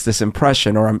creates this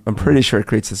impression, or I'm pretty sure it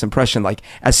creates this impression. Like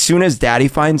as soon as daddy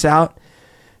finds out,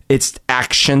 it's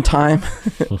action time.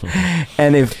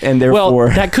 and therefore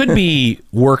that could be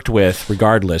worked with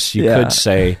regardless. You could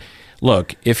say,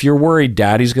 look, if you're worried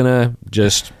daddy's going to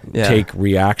just take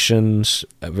reactions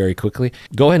very quickly,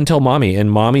 go ahead and tell mommy,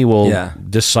 and mommy will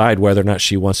decide whether or not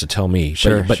she wants to tell me.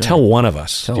 Sure, but tell one of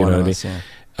us. Tell one of us,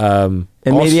 and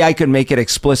maybe I could make it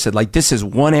explicit. Like this is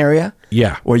one area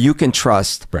where you can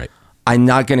trust. Right. I'm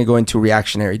not going to go into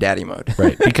reactionary daddy mode.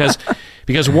 Right.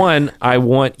 Because one, I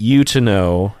want you to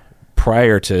know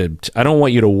prior to, I don't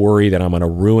want you to worry that I'm going to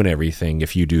ruin everything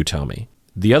if you do tell me.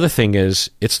 The other thing is,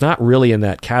 it's not really in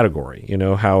that category.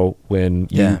 How when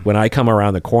I come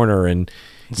around the corner and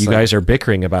you guys are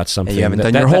bickering about something, you haven't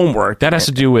done your homework. That has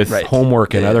to do with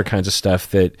homework and other kinds of stuff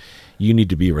that you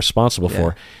need to be responsible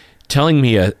for. Telling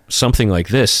me something like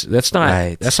this, that's not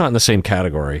in the same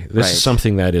category. This is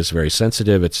something that is very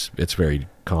sensitive. It's very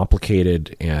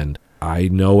complicated, and I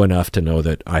know enough to know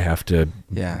that I have to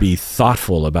be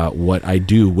thoughtful about what I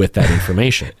do with that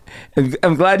information.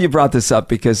 I'm glad you brought this up,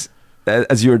 because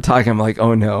as you were talking, I'm like,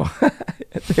 oh no.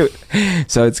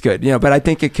 So it's good, but I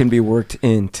think it can be worked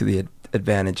into the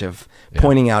advantage of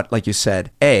pointing out, like you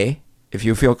said, A, if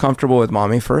you feel comfortable with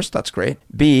mommy first, that's great.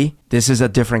 B, this is a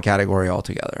different category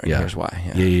altogether. And here's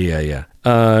why. Yeah.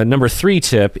 Number 3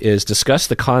 tip is discuss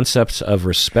the concepts of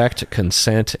respect,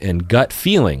 consent, and gut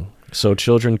feeling, so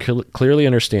children clearly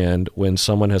understand when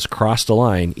someone has crossed a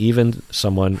line, even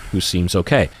someone who seems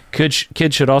okay. Kids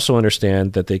should also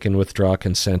understand that they can withdraw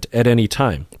consent at any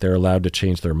time. They're allowed to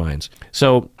change their minds.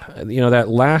 So, that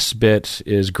last bit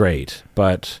is great,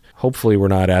 but hopefully we're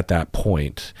not at that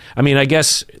point. I mean, I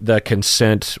guess the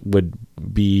consent would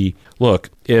be, look,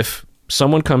 if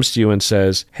someone comes to you and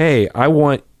says, hey, I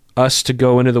want us to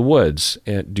go into the woods,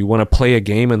 and do you want to play a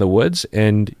game in the woods?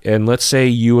 And let's say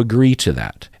you agree to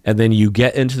that. And then you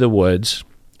get into the woods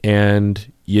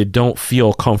and you don't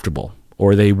feel comfortable,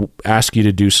 or they ask you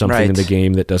to do something in the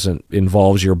game that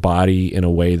involves your body in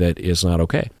a way that is not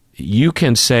okay. You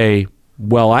can say,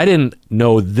 well, I didn't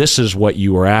know this is what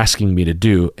you were asking me to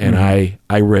do, and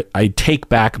I take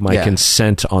back my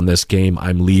consent on this game.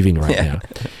 I'm leaving right now.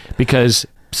 Because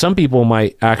some people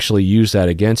might actually use that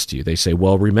against you. They say,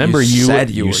 well, remember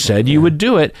you said you would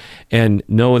do it, and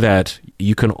know that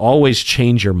you can always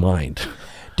change your mind.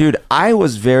 Dude, I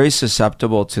was very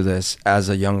susceptible to this as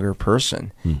a younger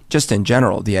person, just in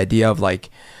general. The idea of like,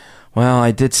 well,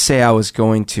 I did say I was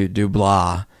going to do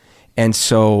blah. And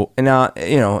so, not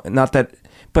that,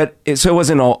 but so it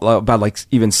wasn't all about like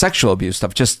even sexual abuse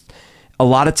stuff, just a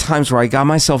lot of times where I got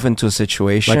myself into a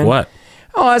situation. Like what?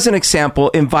 Oh, as an example,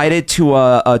 invited to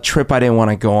a trip I didn't want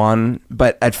to go on,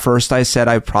 but at first I said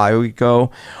I probably would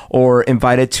go, or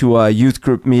invited to a youth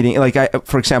group meeting. Like,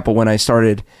 for example, when I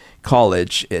started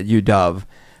college at UW,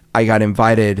 I got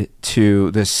invited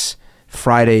to this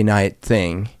Friday night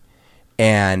thing,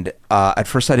 and at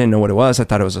first I didn't know what it was. I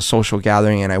thought it was a social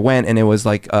gathering, and I went, and it was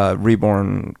like a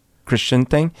Reborn Christian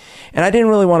thing, and I didn't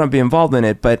really want to be involved in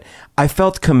it, but I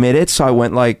felt committed, so I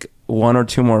went like 1 or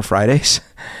 2 more Fridays.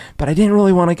 But I didn't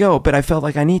really want to go, but I felt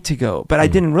like I need to go, but I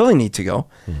didn't really need to go.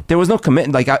 There was no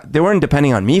commitment, like they weren't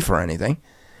depending on me for anything.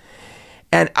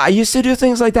 And I used to do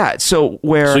things like that. So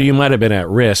you might have been at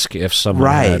risk if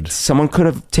someone someone could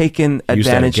have taken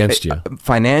advantage against you,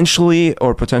 financially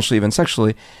or potentially even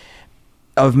sexually,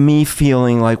 of me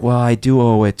feeling like, well, I do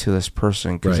owe it to this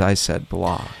person because I said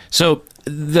blah. So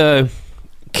the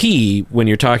key when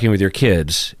you're talking with your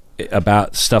kids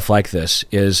about stuff like this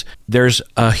is there's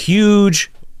a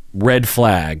huge red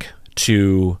flag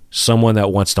to someone that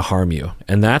wants to harm you.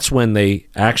 And that's when they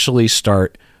actually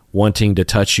start wanting to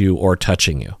touch you or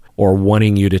touching you or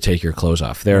wanting you to take your clothes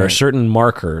off. There are certain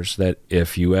markers that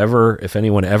if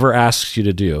anyone ever asks you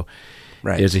to do,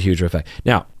 is a huge red flag.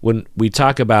 Now, when we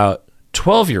talk about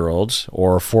 12-year-olds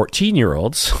or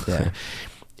 14-year-olds,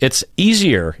 it's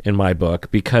easier in my book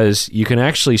because you can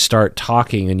actually start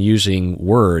talking and using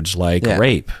words like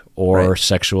rape or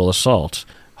sexual assault.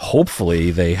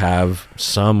 Hopefully they have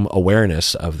some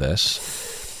awareness of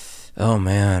this. Oh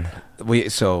man.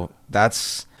 So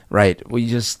that's right. We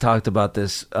just talked about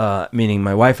this, meaning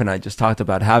my wife and I just talked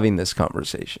about having this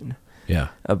conversation. Yeah.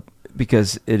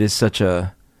 Because it is such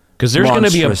a there's going to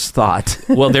be a thought.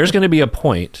 Well, there's going to be a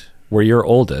point where your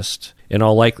oldest,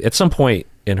 at some point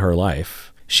in her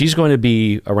life, she's going to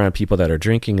be around people that are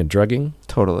drinking and drugging.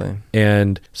 Totally.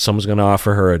 And someone's going to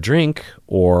offer her a drink,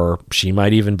 or she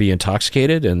might even be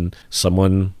intoxicated and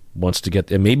someone wants to get...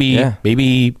 And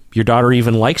maybe your daughter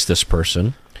even likes this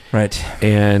person. Right.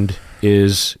 And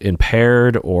is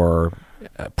impaired or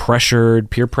pressured,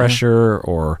 peer pressure,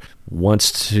 or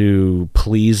wants to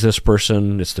please this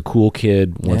person. It's the cool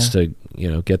kid, wants to,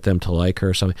 get them to like her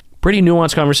or something. Pretty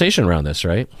nuanced conversation around this,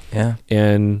 right? Yeah.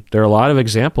 And there are a lot of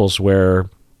examples where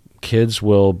kids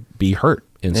will be hurt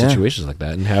in situations like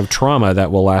that and have trauma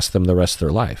that will last them the rest of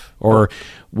their life, or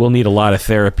will need a lot of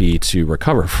therapy to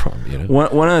recover from.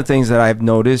 One of the things that I've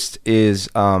noticed is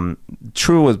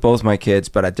true with both my kids,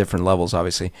 but at different levels,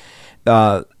 obviously.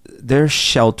 They're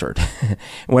sheltered.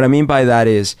 What I mean by that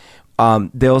is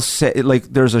they'll say, like,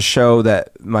 there's a show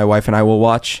that my wife and I will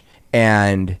watch,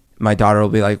 and my daughter will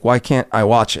be like, why can't I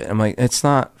watch it? I'm like, it's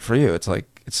not for you. It's like,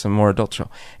 it's a more adult show.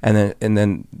 And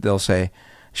then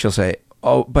she'll say,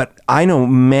 oh, but I know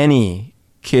many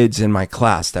kids in my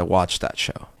class that watch that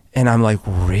show. And I'm like,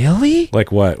 really?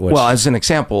 Like what? Well, as an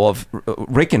example of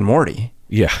Rick and Morty.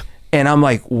 Yeah. And I'm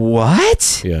like,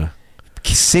 what? Yeah.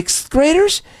 6th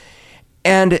graders?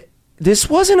 And this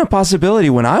wasn't a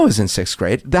possibility when I was in 6th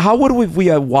grade. How would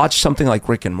we watch something like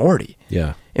Rick and Morty?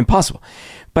 Yeah. Impossible.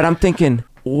 But I'm thinking,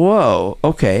 whoa,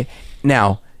 okay.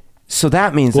 Now, so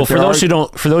that means for those who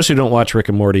don't watch Rick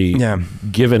and Morty,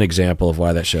 give an example of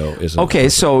why that show isn't okay.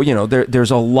 So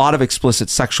there's a lot of explicit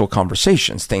sexual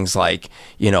conversations, things like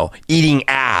eating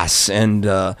ass, and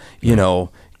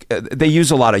they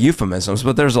use a lot of euphemisms,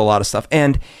 but there's a lot of stuff,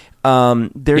 and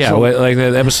there's like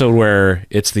the episode where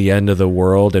it's the end of the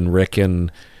world, and Rick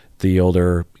and the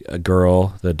older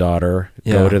girl, the daughter,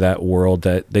 go to that world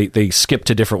that they skip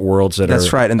to different worlds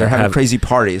that's right, and they're having crazy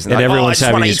parties, and everyone's I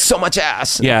just want to eat so much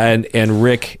ass. Yeah, and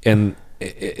Rick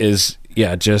is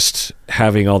just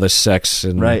having all this sex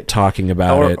and talking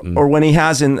about it, or when he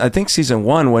has in I think season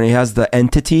 1 when he has the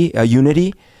entity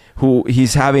Unity, who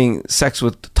he's having sex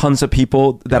with tons of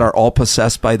people that are all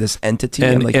possessed by this entity,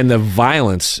 and the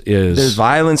violence is there's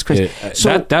violence.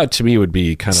 So that to me would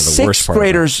be kind of the worst part. 6th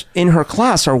graders in her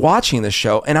class are watching the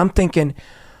show, and I'm thinking,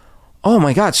 oh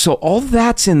my God! So all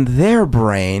that's in their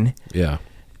brain. Yeah,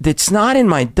 it's not in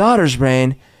my daughter's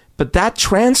brain, but that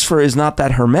transfer is not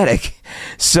that hermetic.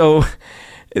 So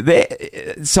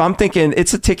I'm thinking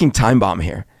it's a ticking time bomb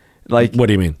here. Like, what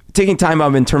do you mean? Taking time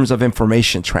bomb in terms of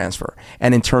information transfer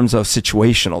and in terms of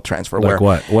situational transfer. Like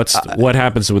what? What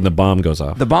happens when the bomb goes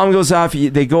off? The bomb goes off.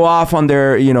 They go off on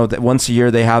their, once a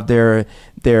year they have their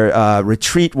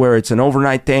retreat where it's an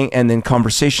overnight thing, and then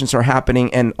conversations are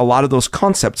happening, and a lot of those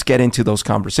concepts get into those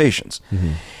conversations.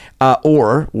 Mm-hmm.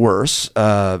 Or worse,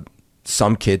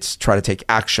 some kids try to take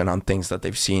action on things that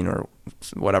they've seen or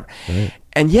whatever. Right.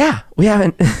 And we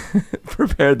haven't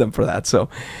prepared them for that. So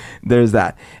there's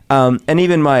that. And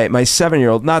even my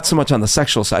 7-year-old, not so much on the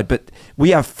sexual side, but we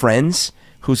have friends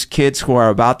whose kids who are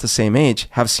about the same age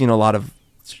have seen a lot of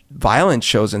violent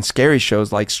shows and scary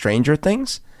shows like Stranger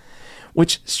Things,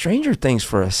 which Stranger Things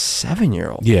for a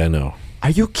 7-year-old. Yeah, no.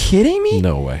 Are you kidding me?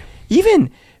 No way. Even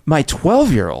my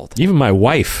 12-year-old. Even my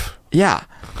wife. Yeah.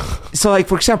 So like,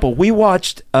 for example, we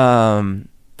watched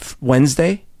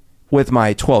Wednesday with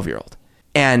my 12-year-old.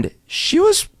 And she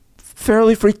was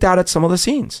fairly freaked out at some of the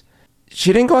scenes.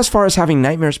 She didn't go as far as having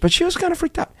nightmares, but she was kind of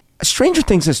freaked out. Stranger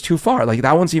Things is too far. Like,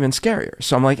 that one's even scarier.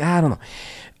 So I'm like, I don't know.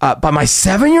 But my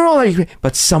 7-year-old,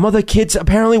 but some of the kids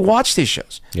apparently watch these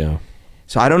shows. Yeah.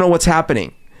 So I don't know what's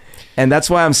happening. And that's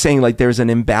why I'm saying, like, there's an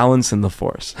imbalance in the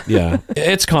force. Yeah.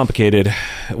 It's complicated.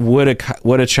 Would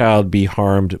a child be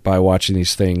harmed by watching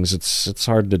these things? It's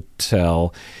hard to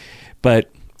tell. But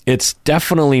it's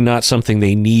definitely not something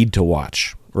they need to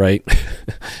watch, right?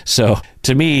 So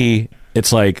to me,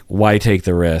 it's like, why take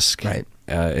the risk? Right.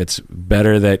 It's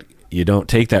better that you don't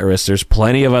take that risk. There's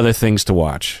plenty of other things to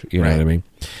watch. You know what I mean?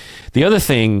 The other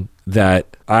thing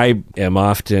that I am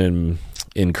often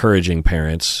encouraging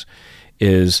parents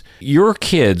is your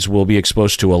kids will be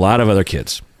exposed to a lot of other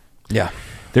kids. Yeah.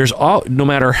 No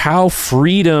matter how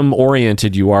freedom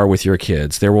oriented you are with your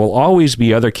kids, there will always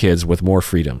be other kids with more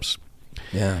freedoms.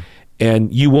 Yeah.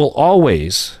 And you will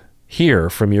always hear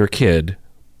from your kid,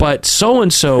 but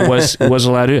so-and-so was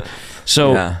allowed to.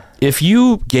 So if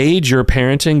you gauge your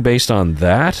parenting based on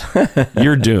that,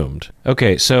 you're doomed.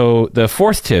 Okay, so the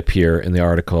 4th tip here in the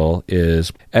article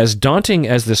is, as daunting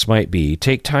as this might be,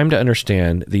 take time to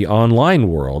understand the online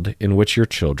world in which your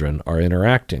children are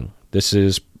interacting. This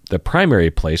is the primary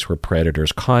place where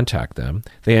predators contact them.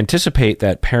 They anticipate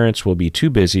that parents will be too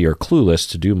busy or clueless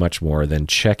to do much more than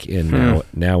check in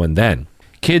now and then.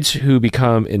 Kids who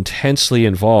become intensely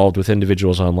involved with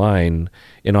individuals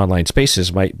in online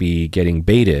spaces might be getting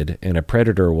baited, and a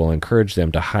predator will encourage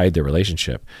them to hide their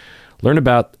relationship. Learn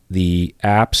about the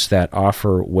apps that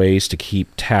offer ways to keep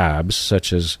tabs,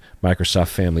 such as Microsoft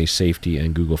Family Safety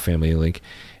and Google Family Link,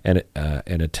 and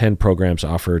attend programs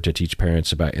offered to teach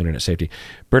parents about internet safety.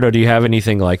 Berto, do you have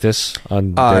anything like this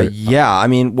on? Yeah, I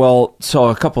mean, well, so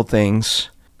a couple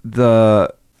things.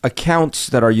 The accounts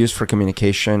that are used for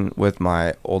communication with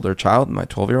my older child, my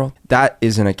 12-year-old, that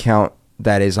is an account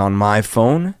that is on my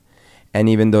phone, and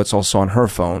even though it's also on her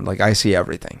phone, like, I see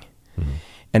everything. Mm-hmm.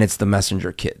 And it's the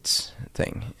Messenger Kids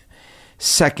thing.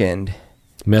 Second,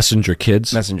 Messenger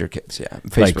Kids, yeah.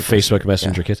 Facebook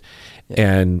Messenger Kids. Yeah.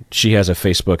 And she has a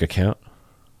Facebook account?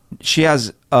 She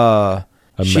has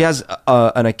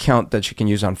an account that she can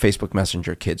use on Facebook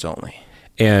Messenger Kids only.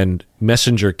 And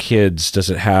Messenger Kids, does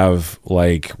it have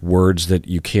like words that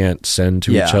you can't send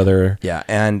to each other? Yeah,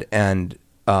 and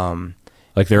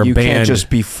like they're you banned. Can't just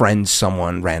befriend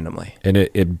someone randomly. And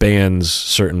it bans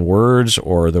certain words,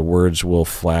 or the words will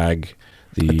flag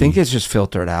the. I think it's just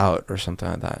filtered out or something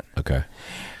like that. Okay.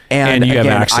 And you again,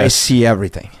 have access. I see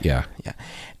everything. Yeah.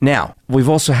 Now, we've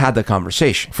also had the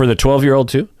conversation for the 12-year-old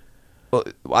too. Well,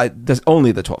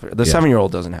 only the 12-year-old. The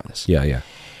 7-year-old doesn't have this. Yeah.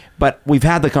 But we've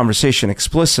had the conversation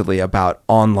explicitly about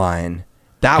online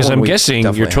Because I'm guessing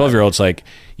your 12-year-old's like,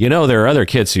 there are other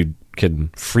kids who can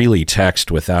freely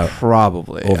text without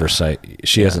probably oversight. Yeah.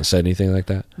 She hasn't said anything like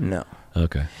that? No.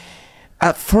 Okay.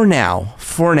 For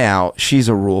now, she's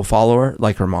a rule follower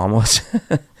like her mom was.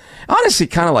 Honestly,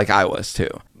 kind of like I was too.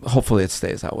 Hopefully it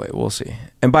stays that way. We'll see.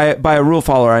 And by a rule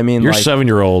follower, I mean your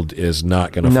 7-year-old is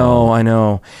not going to follow. No, I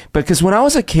know. Because when I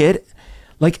was a kid,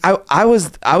 like I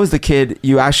was the kid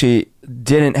you actually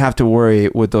didn't have to worry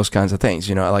with those kinds of things.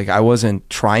 Like I wasn't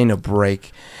trying to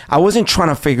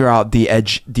figure out the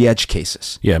edge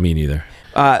cases. Yeah, me neither.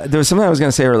 There was something I was going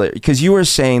to say earlier, because you were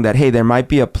saying that, hey, there might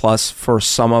be a plus for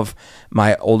some of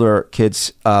my older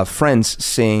kids' friends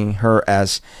seeing her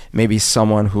as maybe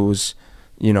someone who's,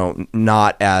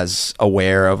 not as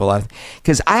aware of a lot.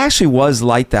 Because I actually was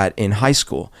like that in high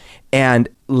school, and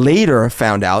later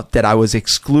found out that I was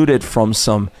excluded from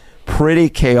some pretty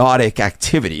chaotic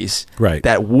activities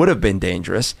that would have been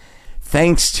dangerous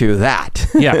thanks to that.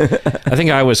 Yeah, I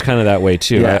think I was kind of that way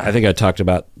too. Yeah. I think I talked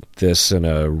about this in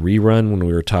a rerun when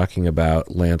we were talking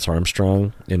about Lance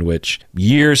Armstrong, in which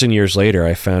years and years later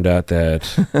I found out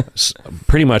that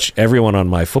pretty much everyone on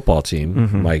my football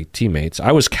team, my teammates,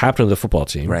 I was captain of the football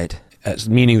team. Right.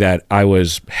 Meaning that I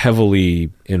was heavily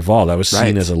involved. I was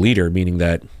seen as a leader, meaning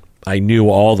that I knew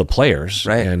all the players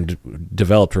and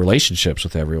developed relationships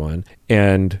with everyone.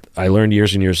 And I learned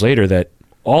years and years later that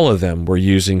all of them were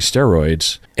using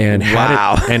steroids and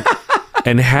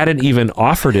hadn't even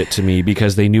offered it to me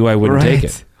because they knew I wouldn't take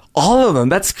it. All of them?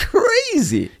 That's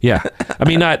crazy. Yeah. I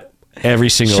mean, not every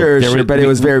single... Sure, but it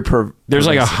was very... There's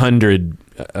like 100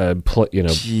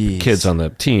 kids on the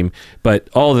team, but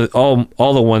all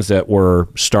the ones that were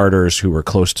starters who were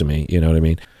close to me, you know what I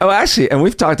mean? Oh, actually, and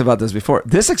we've talked about this before.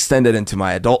 This extended into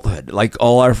my adulthood. Like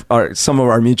all some of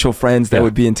our mutual friends that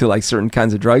would be into like certain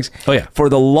kinds of drugs. Oh yeah. For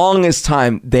the longest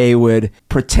time, they would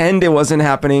pretend it wasn't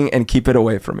happening and keep it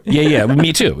away from me. Yeah,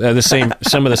 me too.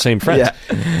 Some of the same friends.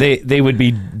 Yeah. They would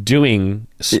be doing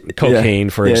cocaine,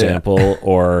 for example,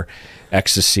 or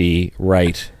ecstasy,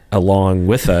 along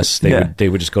with us. They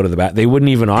would just go to the back. They wouldn't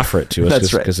even offer it to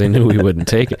us because they knew we wouldn't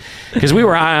take it. Because we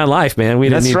were high on life, man.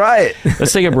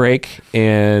 Let's take a break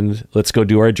and let's go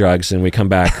do our drugs. And we come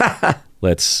back.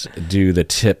 Let's do the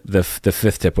tip, the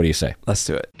fifth tip. What do you say? Let's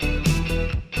do it.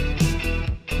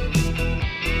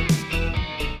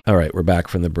 All right, we're back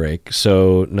from the break.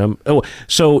 So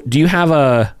do you have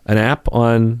an app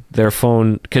on their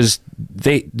phone? Because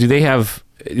they have.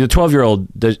 The 12-year-old,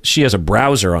 she has a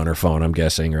browser on her phone, I'm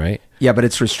guessing, right? Yeah, but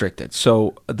it's restricted.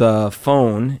 So the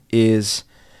phone is,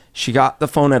 she got the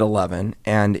phone at 11,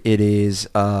 and it is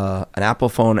an Apple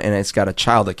phone, and it's got a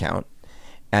child account,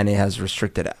 and it has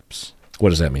restricted apps. What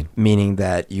does that mean? Meaning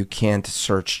that you can't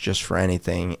search just for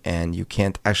anything, and you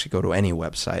can't actually go to any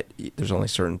website. There's only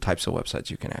certain types of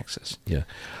websites you can access. Yeah.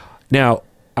 Now,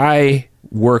 I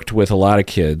worked with a lot of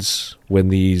kids when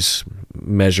these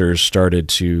measures started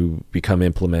to become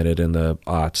implemented in the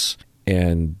aughts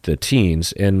and the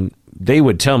teens, and they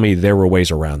would tell me there were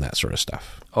ways around that sort of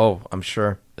stuff. Oh, I'm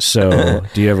sure. So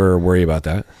do you ever worry about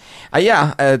that?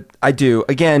 I do.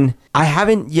 Again, I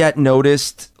haven't yet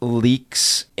noticed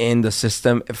leaks in the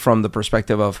system from the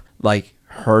perspective of like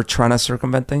her trying to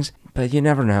circumvent things, but you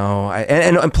never know.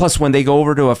 And plus when they go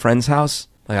over to a friend's house,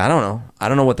 like, I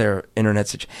don't know what their internet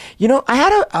situation. I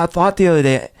had a thought the other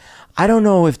day. I don't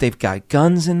know if they've got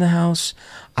guns in the house.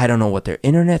 I don't know what their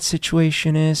internet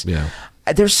situation is. Yeah.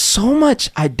 There's so much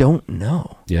I don't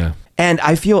know. Yeah. And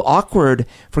I feel awkward.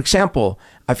 For example,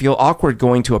 I feel awkward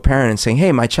going to a parent and saying,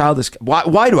 hey, my child is...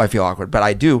 Why do I feel awkward? But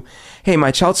I do. Hey,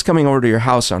 my child's coming over to your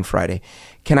house on Friday.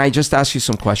 Can I just ask you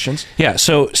some questions? Yeah.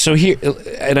 So here,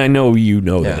 and I know you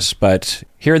know this, but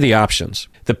here are the options.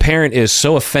 The parent is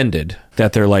so offended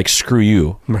that they're like, screw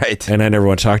you. Right. And I never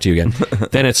want to talk to you again.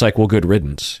 Then it's like, well, good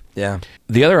riddance. Yeah.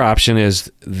 The other option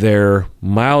is they're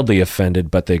mildly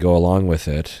offended, but they go along with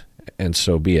it, and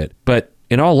so be it. But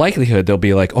in all likelihood, they'll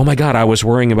be like, oh my God, I was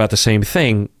worrying about the same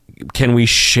thing. Can we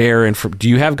share? Do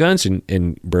you have guns? And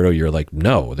Berto, you're like,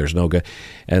 no, there's no gun.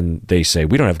 And they say,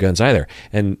 we don't have guns either.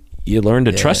 And you learn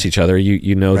to trust each other.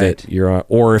 You know that you're,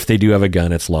 or if they do have a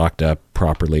gun, it's locked up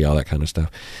properly, all that kind of stuff.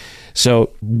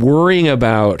 So worrying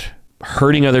about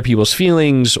hurting other people's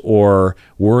feelings or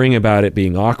worrying about it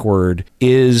being awkward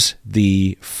is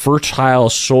the fertile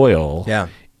soil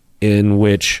in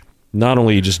which not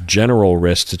only just general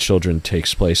risk to children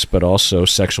takes place, but also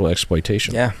sexual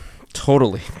exploitation. Yeah,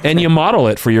 totally. And you model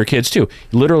it for your kids too.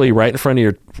 Literally right in front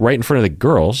of the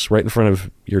girls, right in front of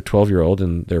your 12-year-old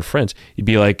and their friends. You'd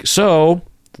be like, so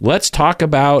let's talk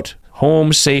about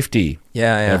home safety.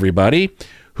 Yeah. Everybody.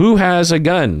 who has a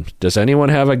gun? Does anyone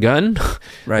have a gun?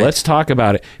 Right. Let's talk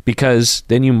about it, because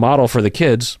then you model for the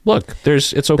kids. Look,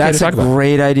 it's okay to talk about. That's a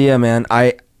great idea, man.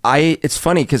 It's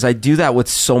funny because I do that with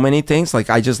so many things. Like,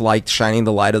 I just like shining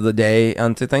the light of the day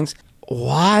onto things.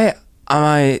 Why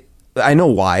am I know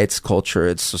why. It's culture,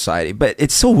 it's society, but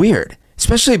it's so weird,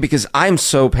 especially because I'm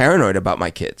so paranoid about my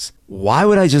kids. Why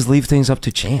would I just leave things up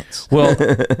to chance? Well,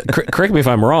 correct me if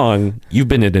I'm wrong. You've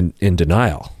been in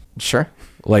denial. Sure.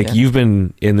 Like, you've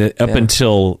been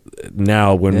until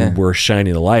now when we're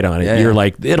shining the light on it. You're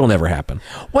like, it'll never happen.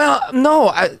 Well,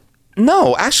 no,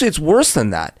 actually, it's worse than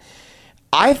that.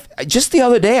 Just the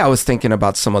other day, I was thinking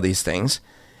about some of these things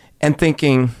and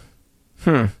thinking,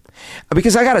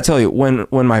 because I got to tell you, when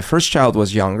my first child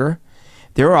was younger,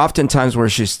 there were often times where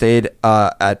she stayed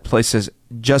at places,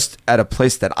 just at a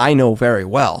place that I know very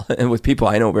well and with people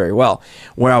I know very well,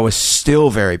 where I was still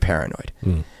very paranoid.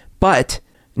 But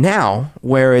now,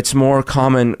 where it's more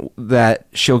common that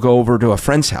she'll go over to a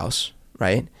friend's house,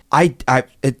 right?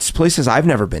 It's places I've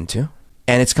never been to,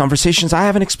 and it's conversations I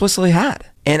haven't explicitly had.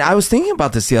 And I was thinking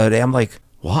about this the other day. I'm like,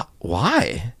 what?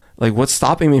 Why? Like, what's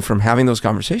stopping me from having those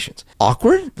conversations?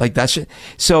 Awkward? Like, that shit.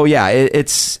 So yeah,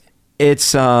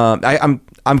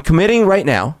 I'm committing right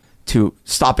now to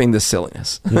stopping this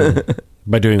silliness.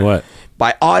 By doing what?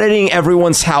 By auditing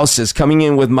everyone's houses, coming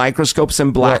in with microscopes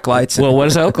and black lights. Well, what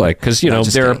does that look like? Because, there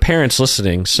kidding. are parents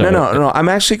listening. So No. I'm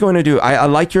actually going to do, I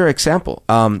like your example.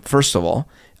 First of all,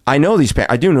 I know these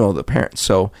parents. I do know the parents.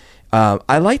 So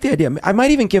I like the idea. I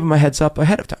might even give them a heads up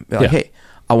ahead of time. Be like, hey,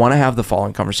 I want to have the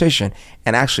following conversation,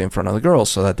 and actually in front of the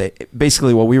girls, so that they,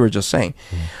 basically what we were just saying.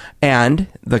 And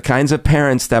the kinds of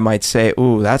parents that might say,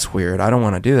 ooh, that's weird, I don't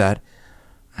want to do that,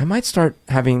 I might start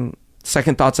having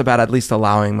second thoughts about at least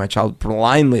allowing my child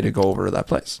blindly to go over to that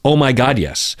place. Oh my God,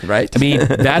 yes. Right? I mean,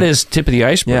 that is tip of the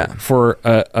iceberg for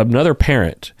another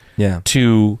parent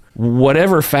to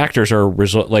whatever factors are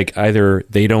like either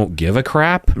they don't give a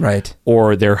crap, right,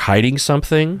 or they're hiding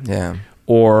something,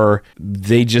 or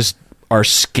they just are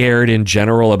scared in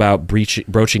general about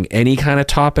broaching any kind of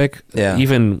topic,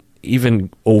 even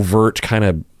overt kind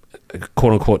of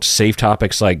quote unquote safe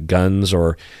topics like guns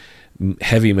or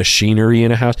heavy machinery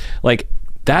in a house. Like,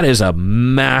 that is a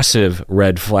massive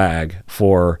red flag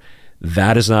for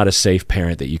that is not a safe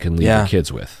parent that you can leave your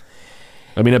kids with.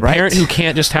 I mean, a parent who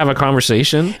can't just have a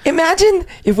conversation. Imagine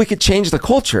if we could change the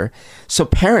culture so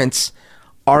parents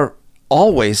are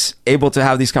always able to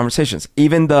have these conversations,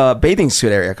 even the bathing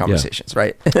suit area conversations,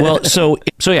 right? Well, so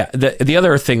yeah, the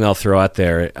other thing I'll throw out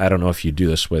there, I don't know if you do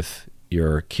this with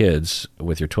your kids,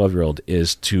 with your 12-year-old,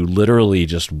 is to literally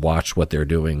just watch what they're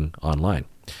doing online,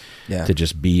 to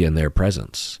just be in their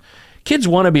presence. Kids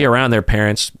want to be around their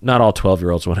parents. Not all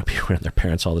 12-year-olds want to be around their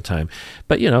parents all the time.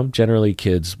 But, generally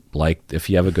kids like if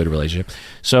you have a good relationship.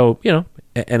 So,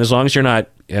 and as long as you're not,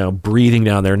 breathing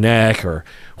down their neck or,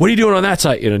 what are you doing on that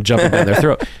side? Jumping down their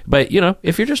throat. But,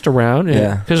 if you're just around,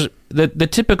 because the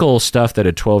typical stuff that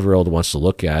a 12-year-old wants to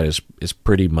look at is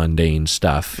pretty mundane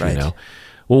stuff, Well,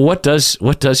 what does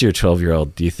your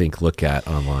 12-year-old, do you think, look at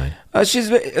online?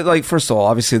 She's like, first of all,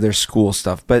 obviously there's school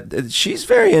stuff, but she's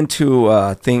very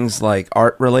into things like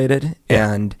art related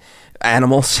and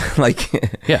animals, like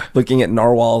looking at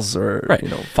narwhals or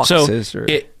foxes. So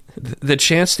the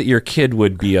chance that your kid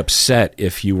would be upset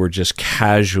if you were just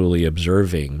casually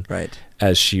observing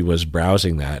as she was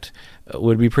browsing that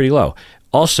would be pretty low.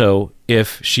 Also,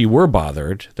 if she were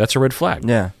bothered, that's a red flag.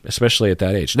 Yeah, especially at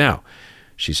that age. Now,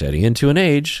 she's heading into an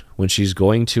age when she's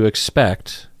going to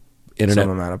expect some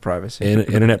amount of privacy,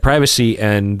 internet privacy,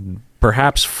 and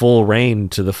perhaps full reign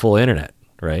to the full internet,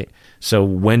 right? So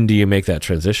when do you make that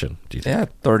transition, do you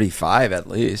think? 35 at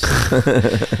least.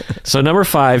 So number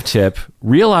 5 tip,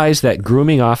 realize that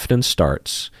grooming often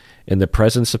starts in the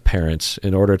presence of parents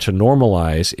in order to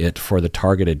normalize it for the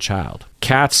targeted child.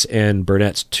 Katz and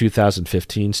Burnett's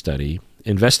 2015 study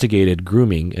investigated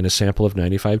grooming in a sample of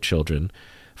 95 children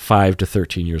 5 to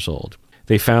 13 years old.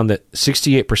 They found that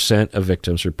 68% of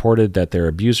victims reported that their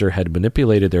abuser had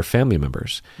manipulated their family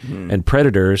members, and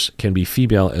predators can be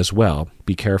female as well.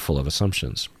 Be careful of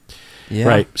assumptions. Yeah.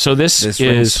 Right. So this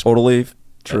is totally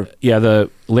true. The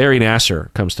Larry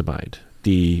Nassar comes to mind,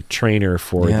 the trainer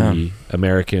for the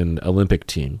American Olympic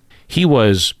team. He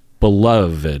was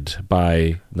beloved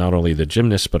by not only the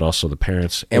gymnasts but also the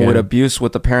parents, and would abuse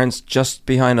with the parents just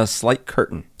behind a slight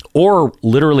curtain. Or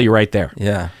literally right there.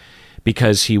 Yeah.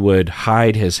 Because he would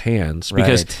hide his hands.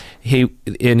 Because he,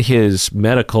 in his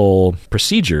medical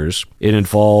procedures, it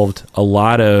involved a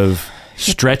lot of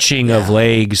stretching of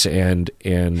legs and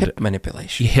hip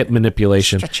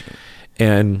manipulation. Stretching.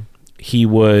 And he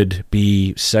would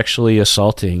be sexually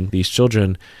assaulting these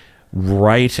children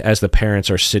right as the parents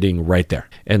are sitting right there.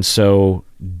 And so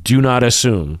do not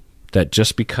assume that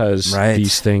just because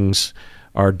these things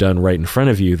are done right in front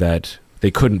of you that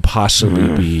they couldn't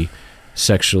possibly be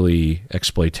sexually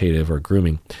exploitative or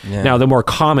grooming. Yeah. Now, the more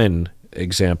common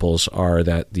examples are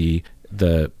that the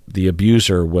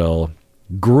abuser will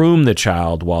groom the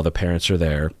child while the parents are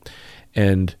there,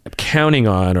 and counting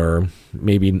on, or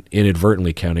maybe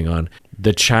inadvertently counting on,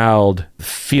 the child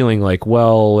feeling like,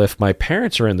 well, if my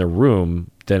parents are in the room,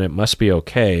 then it must be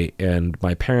okay, and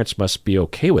my parents must be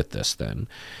okay with this then.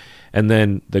 And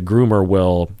then the groomer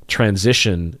will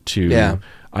transition to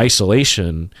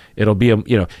isolation. It'll be,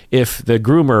 if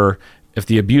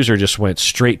the abuser just went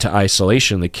straight to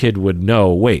isolation, the kid would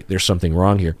know, wait, there's something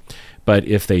wrong here. But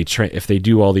if they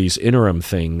do all these interim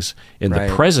things in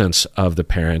the presence of the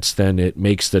parents, then it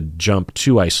makes the jump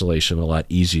to isolation a lot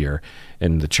easier,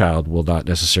 and the child will not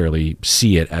necessarily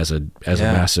see it as a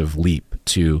massive leap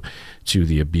to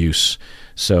the abuse.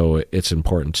 So it's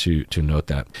important to note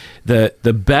that.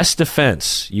 The best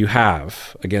defense you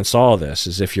have against all of this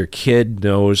is if your kid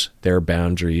knows their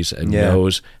boundaries and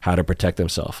knows how to protect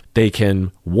themselves. They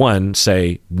can, one,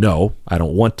 say, no, I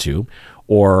don't want to,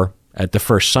 or at the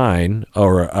first sign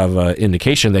or of an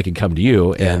indication, they can come to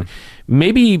you. And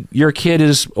maybe your kid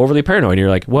is overly paranoid and you're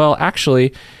like, well,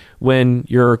 actually, when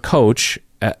your coach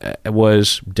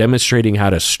was demonstrating how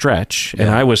to stretch and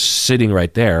I was sitting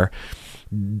right there,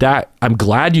 that I'm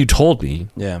glad you told me.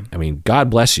 Yeah. I mean, God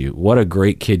bless you. What a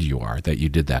great kid you are that you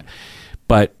did that.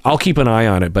 But I'll keep an eye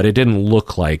on it. But it didn't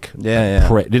look like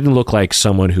it didn't look like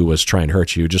someone who was trying to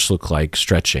hurt you. It just looked like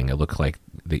stretching. It looked like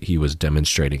he was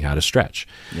demonstrating how to stretch.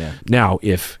 Yeah. Now,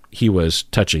 if he was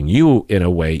touching you in a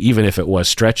way, even if it was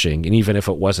stretching, and even if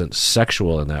it wasn't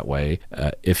sexual in that way,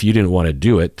 if you didn't want to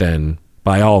do it, then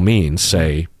by all means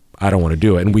say, I don't want to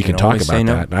do it, and we can talk about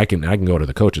that. And I can go to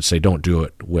the coach and say, don't do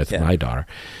it with my daughter.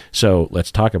 So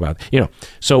let's talk about,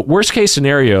 so worst case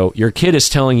scenario, your kid is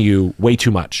telling you way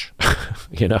too much,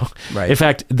 Right. In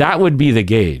fact, that would be the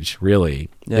gauge, really,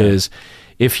 is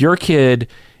if your kid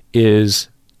is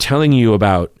telling you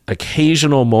about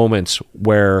occasional moments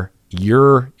where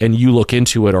you look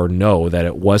into it or know that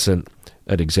it wasn't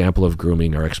an example of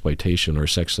grooming or exploitation or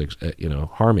sexually,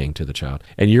 harming to the child,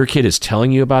 and your kid is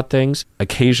telling you about things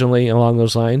occasionally along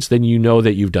those lines, then you know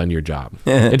that you've done your job.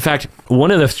 In fact,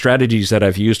 one of the strategies that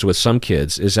I've used with some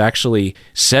kids is actually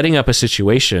setting up a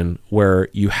situation where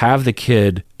you have the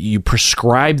kid, you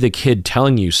prescribe the kid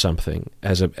telling you something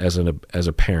as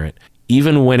a parent,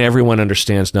 even when everyone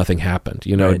understands nothing happened.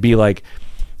 It'd be like,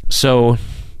 so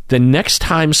the next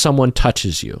time someone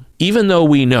touches you, even though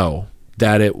we know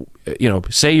that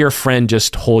say your friend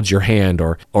just holds your hand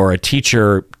or a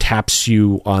teacher taps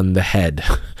you on the head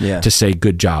to say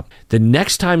good job. The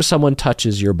next time someone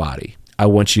touches your body, I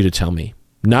want you to tell me.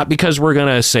 Not because we're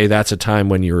going to say that's a time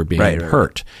when you were being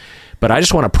hurt, but I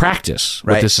just want to practice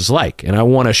what this is like. And I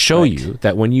want to show you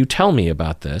that when you tell me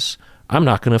about this, I'm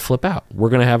not going to flip out. We're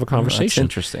going to have a conversation. That's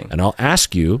interesting. And I'll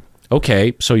ask you,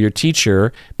 okay, so your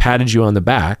teacher patted you on the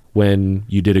back when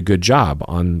you did a good job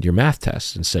on your math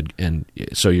test and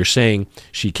so you're saying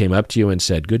she came up to you and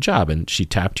said, good job, and she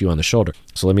tapped you on the shoulder.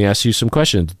 So let me ask you some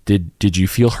questions. Did you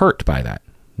feel hurt by that?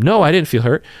 No, I didn't feel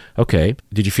hurt. Okay.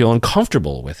 Did you feel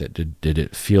uncomfortable with it? Did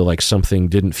it feel like something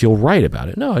didn't feel right about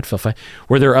it? No, it felt fine.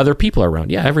 Were there other people around?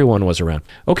 Yeah, everyone was around.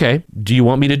 Okay. Do you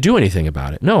want me to do anything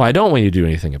about it? No, I don't want you to do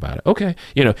anything about it. Okay.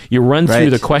 You run through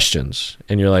the questions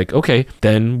and you're like, okay,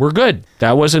 then we're good.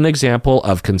 That was an example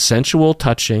of consensual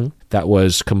touching that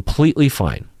was completely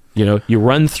fine. You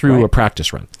run through a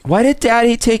practice run. Why did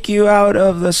Daddy take you out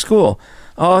of the school?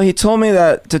 Oh, he told me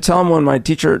that to tell him when my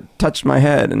teacher touched my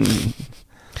head and...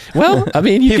 Well, I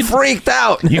mean, he freaked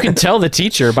out. You can tell the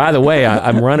teacher, by the way,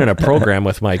 I'm running a program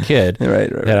with my kid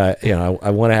that I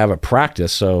want to have a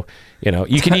practice. So,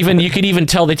 you can even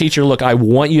tell the teacher, look, I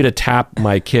want you to tap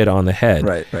my kid on the head,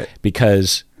 right,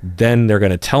 because then they're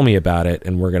going to tell me about it,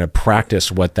 and we're going to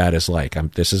practice what that is like.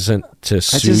 This isn't to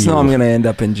sue you. I just know I'm going to end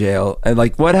up in jail. And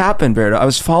what happened, Berto? I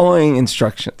was following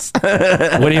instructions.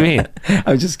 What do you mean?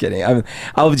 I'm just kidding.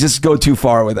 I'll just go too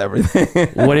far with everything.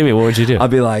 What do you mean? What would you do? I'll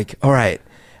be like, all right,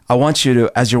 I want you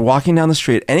to, as you're walking down the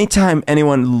street, anytime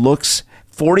anyone looks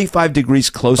 45 degrees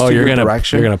close to your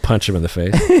direction, you're going to punch him in the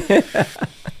face.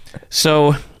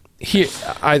 So here,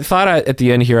 I thought at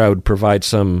the end here I would provide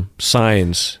some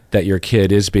signs that your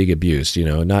kid is being abused,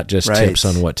 not just tips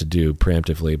on what to do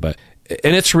preemptively,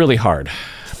 and it's really hard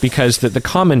because the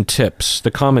common tips,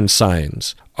 the common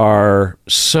signs are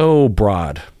so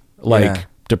broad, like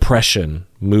depression,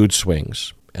 mood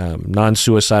swings,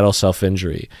 non-suicidal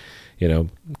self-injury,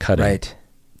 cutting,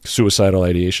 suicidal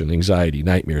ideation, anxiety,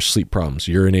 nightmares, sleep problems,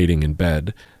 urinating in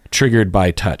bed, triggered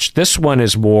by touch. This one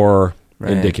is more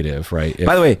indicative, right?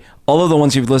 By the way, all of the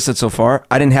ones you've listed so far,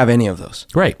 I didn't have any of those.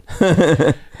 Right.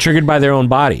 Triggered by their own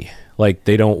body. Like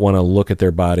they don't want to look at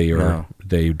their body or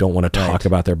they don't want to talk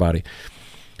about their body.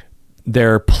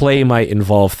 Their play might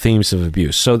involve themes of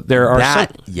abuse. So there are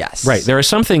there are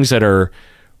some things that are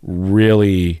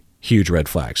really huge red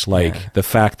flags, like the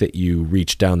fact that you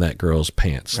reached down that girl's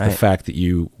pants, the fact that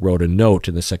you wrote a note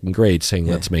in the second grade saying,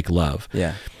 let's make love.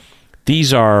 Yeah.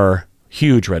 These are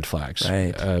huge red flags.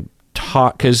 Right.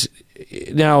 Because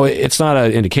now it's not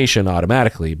an indication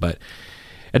automatically, but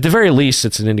at the very least,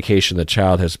 it's an indication the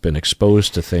child has been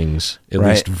exposed to things, at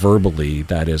least verbally,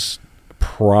 that is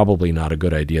probably not a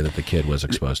good idea that the kid was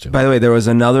exposed to. By the way, there was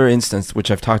another instance, which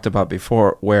I've talked about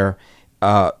before, where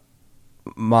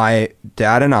my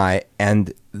dad and I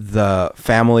and the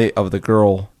family of the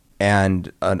girl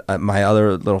and my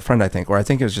other little friend, I think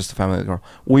it was just the family of the girl,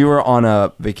 we were on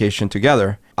a vacation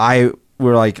together. We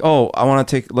were like,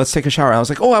 let's take a shower. And I was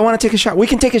like, I want to take a shower. We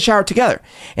can take a shower together.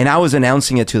 And I was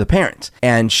announcing it to the parents.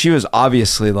 And she was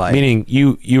obviously like... Meaning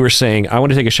you were saying, I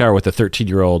want to take a shower with a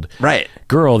 13-year-old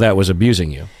girl that was abusing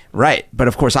you. Right. But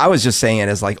of course, I was just saying it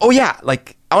as like, I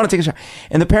want to take a shower.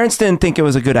 And the parents didn't think it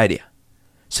was a good idea.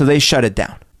 So they shut it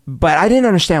down. But I didn't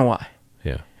understand why.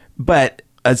 Yeah. But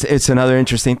it's another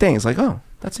interesting thing. It's like,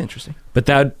 that's interesting. But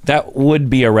that would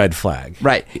be a red flag.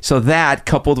 Right. So that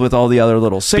coupled with all the other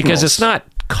little signals. Because it's not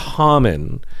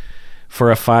common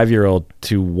for a 5-year-old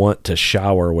to want to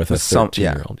shower with a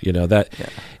 13-year-old. You know,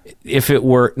 if it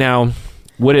were... Now,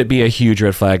 would it be a huge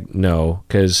red flag? No,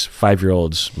 because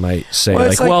 5-year-olds might say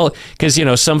because,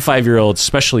 some 5-year-olds,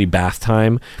 especially bath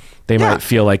time, they might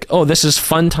feel like, this is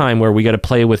fun time where we got to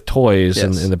play with toys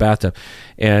in the bathtub.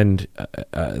 And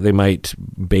they might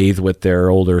bathe with their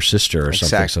older sister or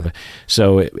something.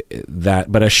 So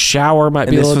but a shower might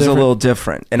be a little different. This was a little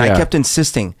different. And I kept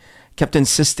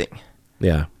insisting.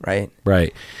 Yeah. Right?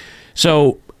 Right.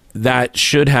 So that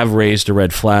should have raised a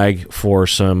red flag for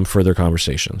some further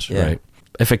conversations, right?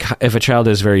 If a child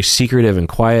is very secretive and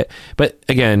quiet, but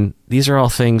again, these are all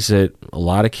things that a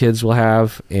lot of kids will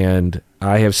have, and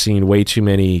I have seen way too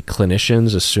many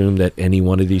clinicians assume that any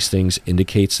one of these things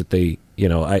indicates that they,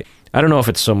 I don't know if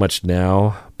it's so much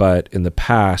now, but in the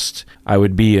past, I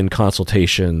would be in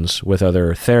consultations with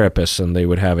other therapists, and they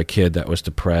would have a kid that was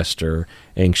depressed or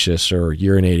anxious or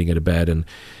urinating in a bed, and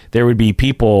there would be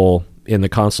people in the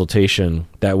consultation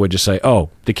that would just say,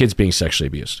 the kid's being sexually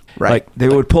abused. Right. They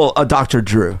would pull a Dr.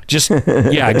 Drew.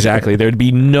 Yeah, exactly. There'd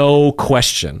be no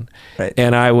question. Right.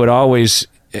 And I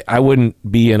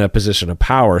wouldn't be in a position of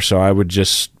power, so I would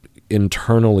just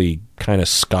internally kind of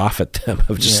scoff at them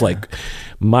of just like,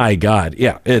 my God,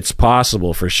 it's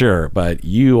possible for sure, but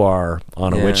you are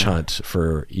on a witch hunt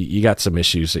you got some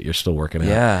issues that you're still working out.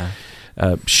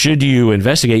 Yeah. Should you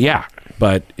investigate? Yeah.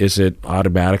 But is it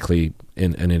automatically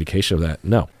an indication of that?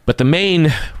 No. But the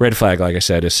main red flag, like I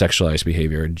said, is sexualized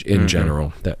behavior in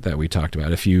general that we talked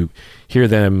about. If you hear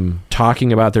them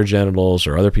talking about their genitals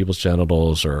or other people's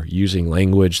genitals or using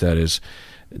language that is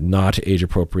not age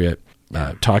appropriate,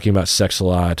 talking about sex a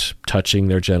lot, touching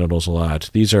their genitals a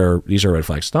lot, these are red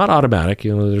flags. Not automatic.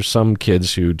 There's some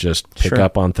kids who just pick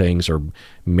up on things or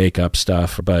make up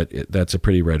stuff, but that's a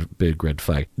pretty big red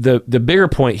flag. The bigger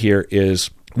point here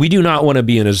is we do not want to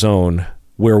be in a zone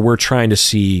where we're trying to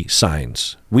see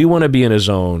signs. We want to be in a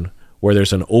zone where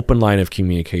there's an open line of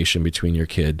communication between your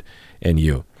kid and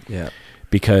you. Yeah.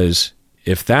 Because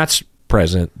if that's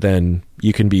present, then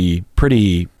you can be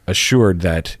pretty assured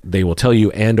that they will tell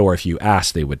you, and or if you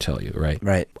ask, they would tell you, right?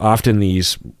 Right. Often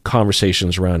these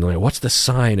conversations around, like, what's the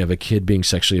sign of a kid being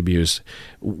sexually abused?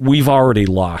 We've already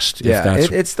lost. Yeah,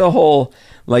 it's the whole,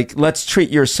 like, let's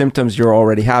treat your symptoms you're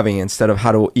already having instead of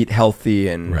how to eat healthy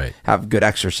and have good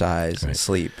exercise and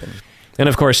sleep. And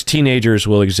of course, teenagers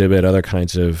will exhibit other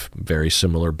kinds of very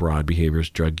similar broad behaviors: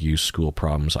 drug use, school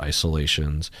problems,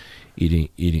 isolations,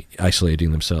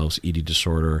 isolating themselves, eating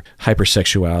disorder,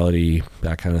 hypersexuality,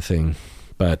 that kind of thing.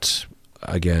 But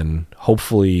again,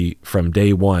 hopefully from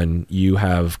day one, you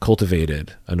have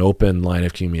cultivated an open line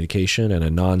of communication and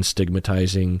a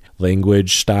non-stigmatizing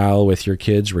language style with your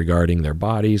kids regarding their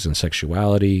bodies and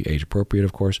sexuality, age appropriate,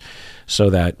 of course, so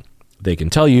that they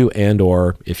can tell you, and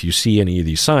or if you see any of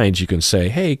these signs, you can say,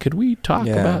 hey, could we talk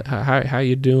about how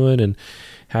you doing, and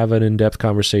have an in-depth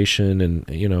conversation, and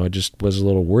I just was a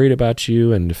little worried about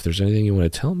you, and if there's anything you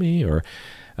want to tell me, or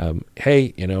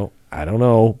hey, I don't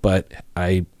know, but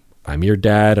I'm your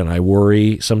dad, and I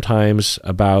worry sometimes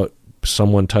about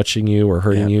someone touching you or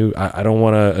hurting you. I don't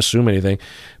want to assume anything,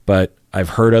 But I've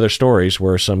heard other stories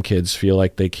where some kids feel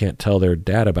like they can't tell their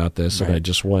dad about this, and I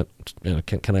just want,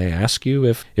 can I ask you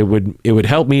if it would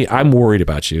help me? I'm worried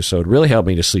about you, so it would really help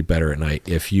me to sleep better at night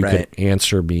if you could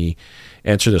answer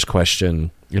this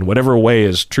question in whatever way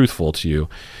is truthful to you.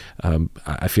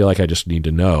 I feel like I just need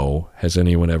to know, has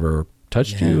anyone ever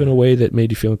touched you in a way that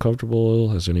made you feel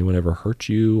uncomfortable? Has anyone ever hurt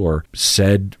you or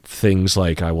said things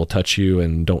like, I will touch you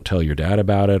and don't tell your dad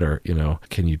about it? Or,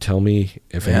 can you tell me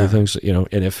if anything's, and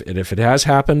if it has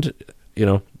happened,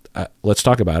 let's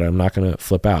talk about it. I'm not going to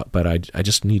flip out, but I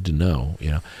just need to know,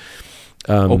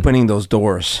 opening those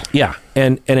doors. Yeah.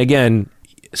 And again,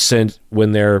 since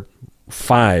when they're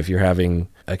 5, you're having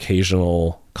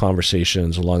occasional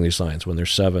conversations along these lines. When they're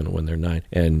 7, when they're 9,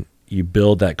 and you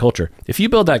build that culture. If you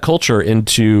build that culture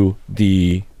into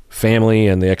the family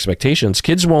and the expectations,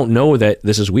 kids won't know that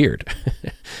this is weird.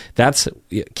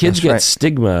 Kids get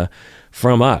stigma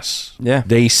from us. Yeah.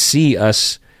 They see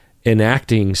us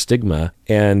enacting stigma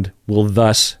and will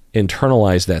thus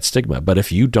internalize that stigma. But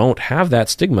if you don't have that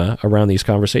stigma around these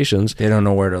conversations, they don't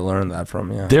know where to learn that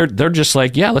from. Yeah. They're just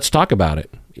like, let's talk about it.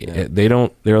 Yeah. They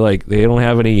don't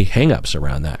have any hangups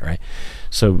around that, right?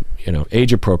 So,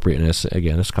 age appropriateness,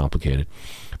 again, is complicated,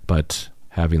 but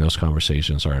having those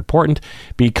conversations are important,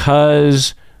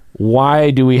 because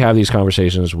why do we have these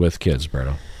conversations with kids,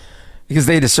 Berto? Because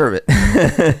they deserve it.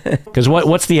 Because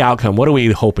what's the outcome? What are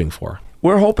we hoping for?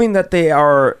 We're hoping that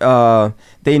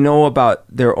they know about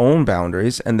their own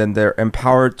boundaries, and then they're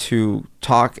empowered to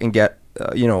talk and get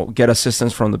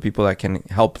assistance from the people that can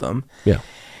help them. Yeah.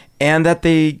 And that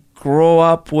they grow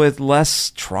up with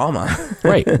less trauma.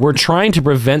 Right. We're trying to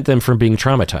prevent them from being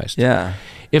traumatized. Yeah.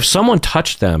 If someone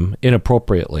touched them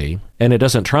inappropriately and it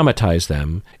doesn't traumatize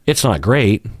them, it's not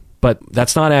great, but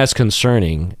that's not as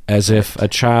concerning as if a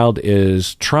child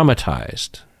is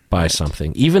traumatized by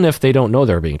something, even if they don't know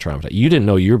they're being traumatized. You didn't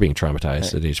know you were being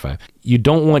traumatized at age 5. You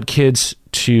don't want kids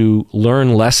to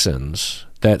learn lessons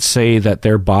that say that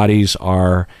their bodies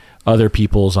are other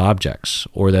people's objects,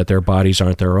 or that their bodies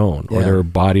aren't their own, or their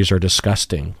bodies are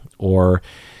disgusting, or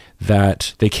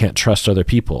that they can't trust other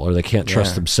people, or they can't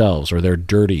trust themselves, or they're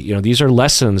dirty. These are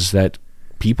lessons that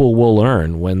people will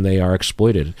learn when they are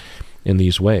exploited in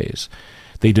these ways.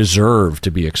 They deserve to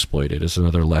be exploited is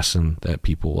another lesson that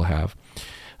people will have.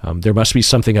 There must be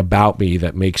something about me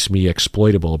that makes me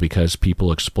exploitable because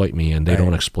people exploit me and they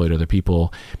don't exploit other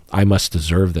people. I must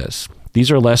deserve this. These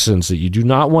are lessons that you do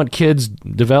not want kids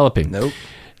developing. Nope.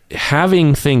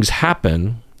 Having things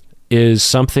happen is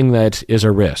something that is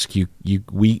a risk.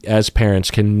 We as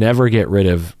parents can never get rid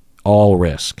of all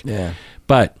risk. Yeah.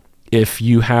 But if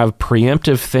you have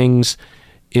preemptive things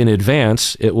in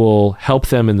advance, it will help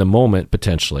them in the moment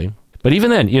potentially. But even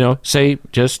then,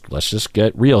 let's just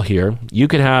get real here. You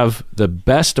could have the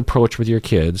best approach with your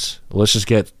kids. Let's just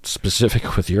get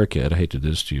specific with your kid. I hate to do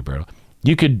this to you, bro.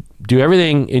 You could do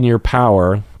everything in your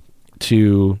power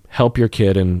to help your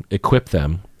kid and equip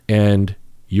them, and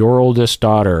your oldest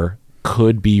daughter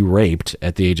could be raped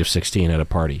at the age of 16 at a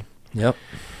party. Yep.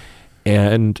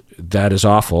 And that is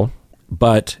awful,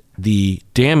 but the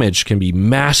damage can be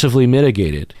massively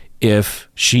mitigated if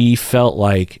she felt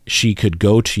like she could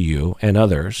go to you and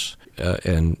others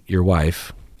and your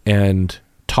wife and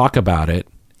talk about it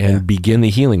and begin the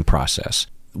healing process.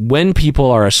 When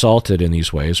people are assaulted in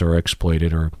these ways or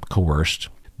exploited or coerced,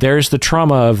 there's the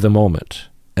trauma of the moment.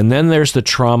 And then there's the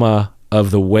trauma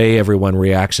of the way everyone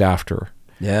reacts after.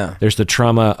 Yeah. There's the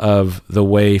trauma of the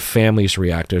way families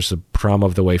react. There's the trauma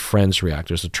of the way friends react.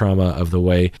 There's the trauma of the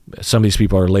way some of these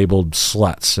people are labeled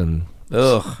sluts and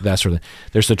that sort of thing.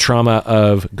 There's the trauma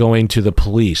of going to the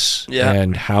police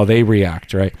and how they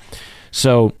react, right?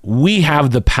 So we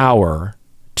have the power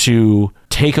to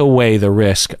take away the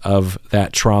risk of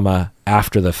that trauma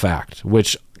after the fact,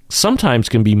 which sometimes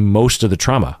can be most of the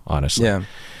trauma, honestly. Yeah.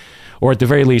 Or at the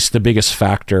very least, the biggest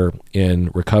factor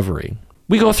in recovery.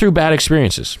 We go through bad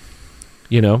experiences,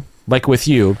 like with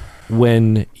you,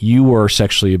 when you were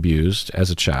sexually abused as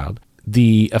a child,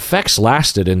 the effects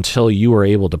lasted until you were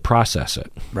able to process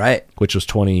it. Right. Which was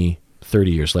 20,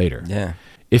 30 years later. Yeah.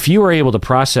 If you were able to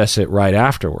process it right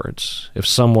afterwards, if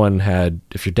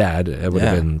your dad would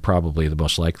have been probably the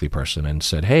most likely person and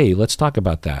said, hey, let's talk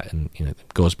about that. And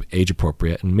it goes age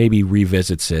appropriate and maybe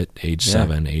revisits it age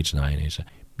 7, age 9, age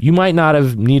 7. You might not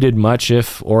have needed much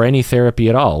or any therapy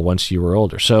at all once you were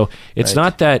older. So it's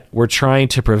not that we're trying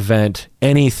to prevent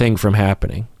anything from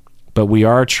happening, but we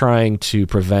are trying to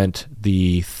prevent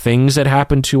the things that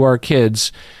happen to our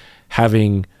kids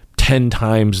having 10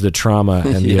 times the trauma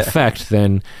and the effect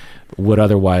than would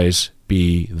otherwise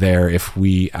be there if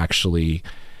we actually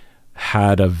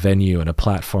had a venue and a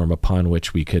platform upon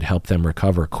which we could help them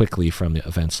recover quickly from the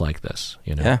events like this.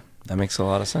 Yeah, that makes a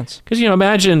lot of sense. Because,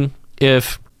 imagine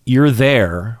if you're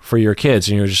there for your kids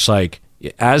and you're just like,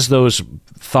 as those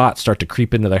thoughts start to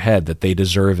creep into their head that they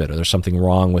deserve it or there's something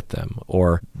wrong with them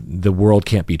or the world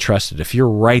can't be trusted, if you're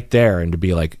right there and to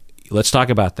be like, let's talk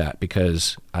about that,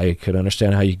 because I could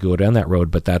understand how you go down that road,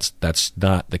 but that's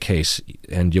not the case,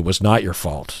 and it was not your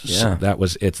fault. Yeah. So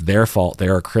it's their fault.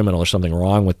 They're a criminal. There's something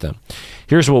wrong with them.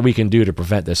 Here's what we can do to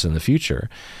prevent this in the future,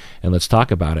 and let's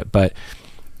talk about it. But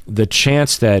the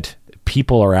chance that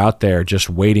people are out there just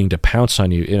waiting to pounce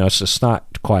on you, it's just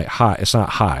not quite high. It's not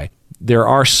high. There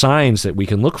are signs that we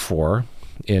can look for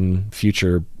in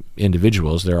future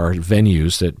individuals. There are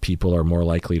venues that people are more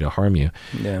likely to harm you.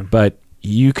 Yeah. But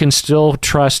you can still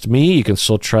trust me. You can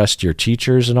still trust your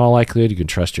teachers in all likelihood. You can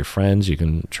trust your friends. You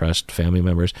can trust family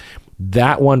members.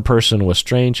 That one person was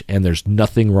strange, and there's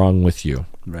nothing wrong with you.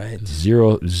 Right.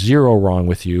 Zero wrong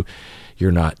with you.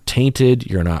 You're not tainted.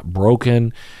 You're not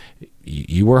broken.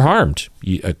 You were harmed.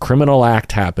 A criminal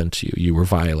act happened to you. You were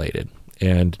violated.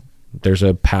 And there's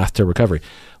a path to recovery.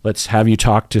 Let's have you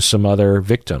talk to some other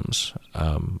victims.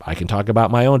 I can talk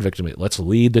about my own victim. Let's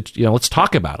let's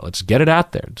talk about it. Let's get it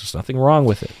out there. There's nothing wrong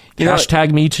with it.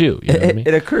 Hashtag me too. You know what I mean?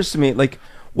 It occurs to me, like,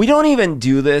 we don't even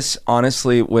do this,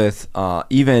 honestly, with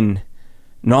even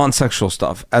non-sexual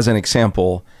stuff. As an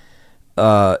example,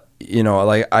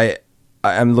 like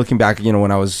I'm looking back,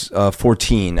 when I was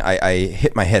 14, I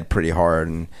hit my head pretty hard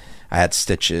and I had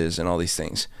stitches and all these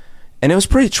things. And it was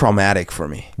pretty traumatic for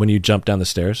me. When you jumped down the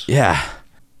stairs? Yeah.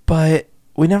 But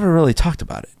we never really talked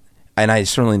about it. And I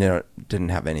certainly didn't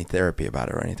have any therapy about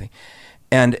it or anything.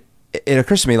 And it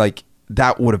occurs to me, like,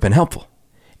 that would have been helpful.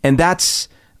 And that's,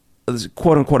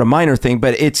 quote unquote, a minor thing,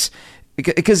 but it's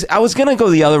because I was going to go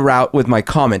the other route with my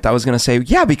comment. I was going to say,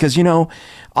 yeah, because,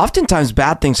 oftentimes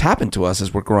bad things happen to us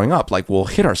as we're growing up. Like, we'll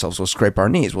hit ourselves, we'll scrape our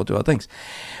knees, we'll do other things.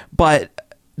 But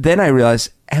then I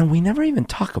realized, and we never even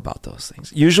talk about those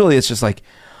things. Usually it's just like,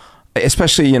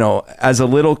 especially, as a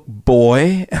little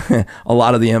boy, a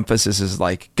lot of the emphasis is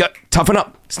like, toughen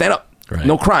up, stand up, right.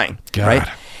 No crying, God, right?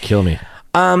 Kill me.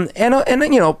 And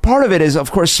part of it is,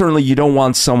 of course, certainly you don't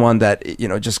want someone that,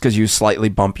 just because you slightly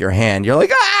bump your hand, you're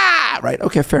like, right?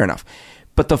 Okay, fair enough.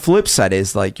 But the flip side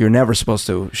is, like, you're never supposed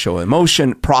to show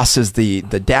emotion, process the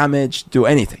damage, do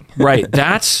anything. Right.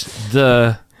 That's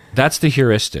the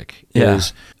heuristic. Yeah.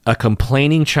 Is a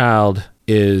complaining child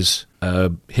is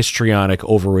a histrionic,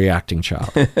 overreacting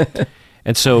child.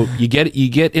 And so you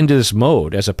get into this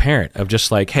mode as a parent of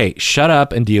just like, hey, shut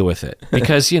up and deal with it.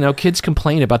 Because, kids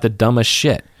complain about the dumbest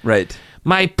shit. Right.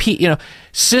 My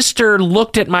sister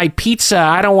looked at my pizza.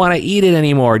 I don't want to eat it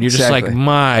anymore. And you're just Exactly. like,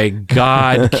 my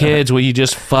God, kids, will you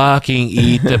just fucking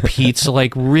eat the pizza?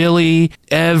 Like, really?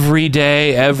 Every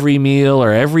day, every meal,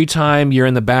 or every time you're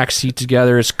in the back seat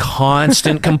together, it's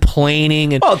constant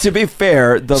complaining. And well, to be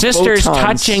fair, the sister's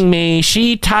photons, touching me.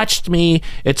 She touched me.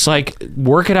 It's like,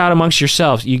 work it out amongst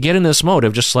yourselves. You get in this mode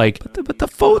of just like... But the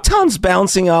photons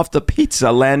bouncing off the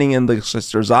pizza, landing in the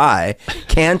sister's eye,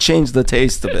 can change the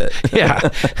taste of it. Yeah.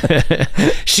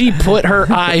 She put her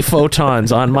eye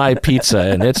photons on my pizza,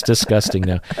 and it's disgusting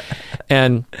now.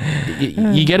 And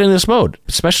you get in this mode,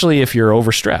 especially if you're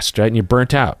overstressed, right? And you're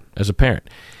burnt out as a parent.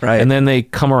 Right. And then they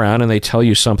come around and they tell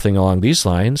you something along these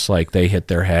lines, like they hit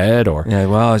their head or... Yeah,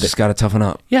 well, I just got to toughen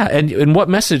up. Yeah, and what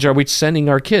message are we sending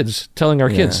our kids, telling our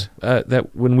kids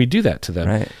that when we do that to them?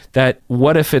 Right. That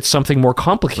what if it's something more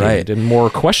complicated Right. and more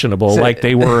questionable, So, like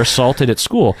they were assaulted at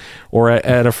school or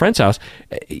at a friend's house?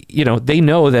 They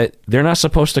know that they're not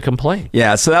supposed to complain.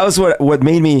 Yeah, so that was what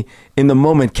made me, in the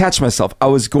moment, catch myself. I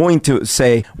was going to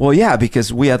say, well, yeah,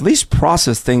 because we at least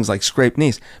process things like scraped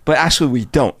knees, but actually we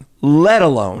don't, let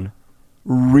alone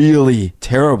really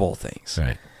terrible things.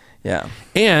 Right. Yeah.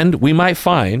 And we might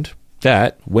find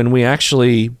that when we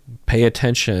actually pay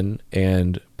attention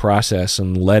and process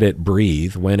and let it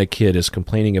breathe, when a kid is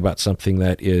complaining about something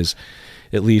that is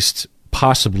at least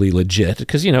possibly legit,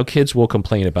 because, kids will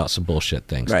complain about some bullshit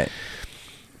things. Right.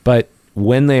 But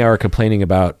when they are complaining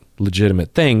about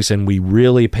legitimate things and we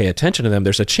really pay attention to them,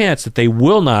 there's a chance that they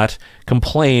will not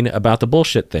complain about the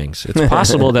bullshit things. It's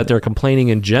possible that they're complaining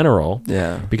in general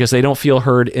because they don't feel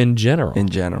heard in general. In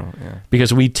general, yeah.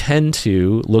 Because we tend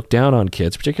to look down on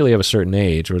kids, particularly of a certain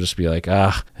age. We'll just be like,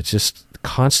 it's just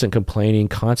constant complaining,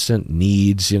 constant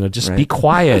needs, just be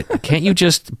quiet. Can't you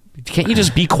just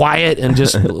be quiet and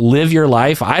just live your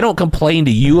life? I don't complain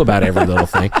to you about every little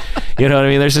thing. You know what I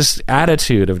mean? There's this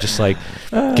attitude of just like,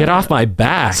 get off my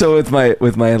back. So with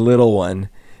my little one,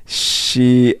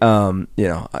 she,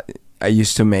 I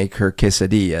used to make her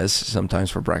quesadillas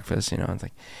sometimes for breakfast, it's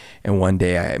like, and one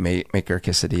day I make her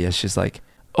quesadillas. She's like,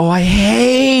 "Oh, I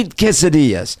hate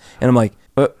quesadillas." And I'm like,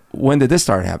 when did this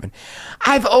start happening?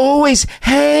 "I've always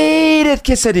hated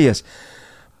quesadillas."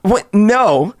 What?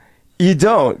 No, you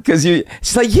don't. Because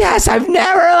she's like, "Yes, I've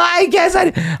never liked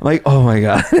quesadillas." I'm like, oh my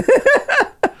God.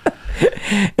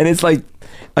 And it's like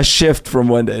a shift from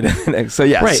one day to the next. So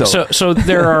yeah. Right. So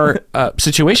there are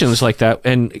situations like that.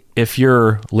 And if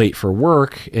you're late for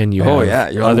work and you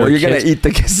have you're going to eat the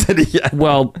quesadilla.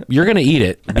 Well, you're going to eat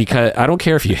it because I don't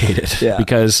care if you hate it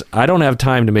because I don't have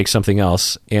time to make something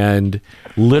else. And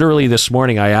literally this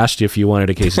morning I asked you if you wanted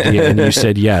a quesadilla and you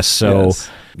said yes. So,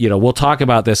 we'll talk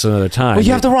about this another time. Well,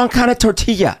 you have the wrong kind of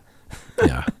tortilla.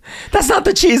 Yeah. That's not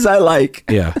the cheese I like.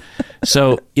 Yeah.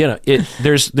 So,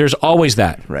 there's always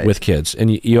that with kids. And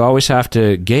you always have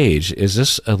to gauge, is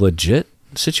this a legit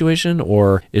situation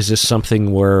or is this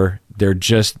something where they're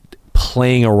just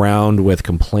playing around with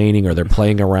complaining or they're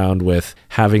playing around with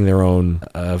having their own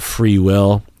free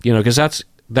will? Because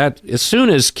that as soon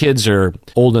as kids are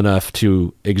old enough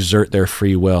to exert their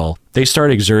free will, they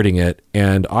start exerting it,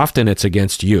 and often it's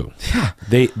against you. Yeah.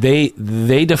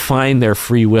 They define their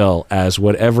free will as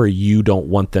whatever you don't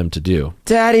want them to do.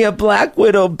 "Daddy, a black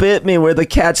widow bit me where the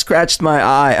cat scratched my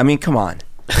eye." I mean, come on.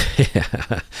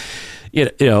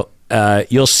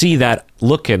 You'll see that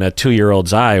look in a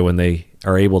 2-year-old's eye when they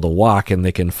are able to walk and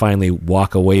they can finally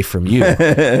walk away from you.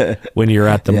 When you're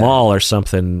at the mall or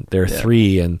something, they're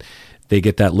 3 and they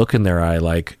get that look in their eye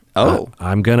like,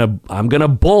 I'm gonna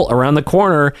bolt around the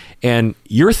corner, and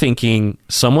you're thinking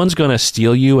someone's gonna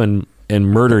steal you and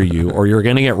murder you, or you're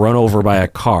gonna get run over by a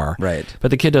car. Right.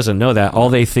 But the kid doesn't know that. All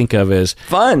they think of is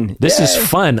fun. This is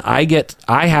fun. I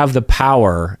have the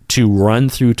power to run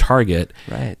through Target.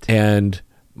 Right. And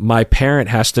my parent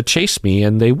has to chase me,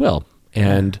 and they will.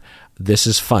 And this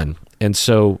is fun. And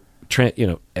so,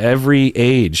 every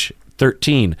age,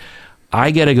 13,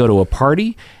 I get to go to a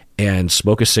party and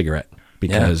smoke a cigarette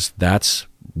because that's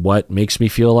what makes me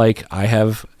feel like I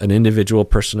have an individual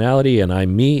personality and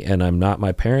I'm me and I'm not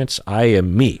my parents. I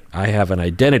am me. I have an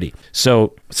identity.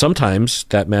 So sometimes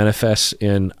that manifests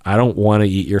in, I don't want to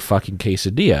eat your fucking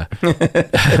quesadilla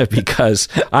because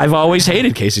I've always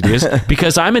hated quesadillas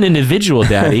because I'm an individual,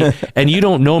 Daddy, and you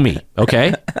don't know me.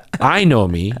 Okay. I know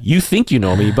me. You think you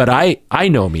know me, but I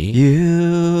know me.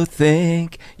 You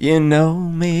think you know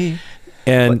me.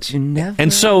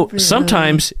 And so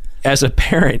sometimes as a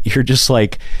parent, you're just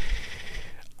like,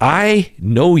 I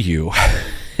know you.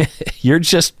 You're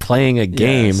just playing a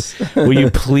game. Yes. Will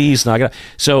you please knock it out?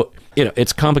 So,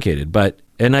 it's complicated,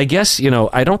 and I guess,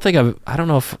 I don't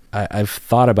know if I've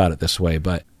thought about it this way,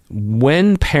 but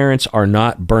when parents are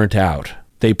not burnt out,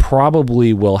 they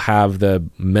probably will have the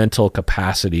mental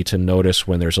capacity to notice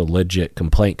when there's a legit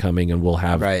complaint coming and will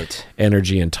have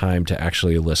energy and time to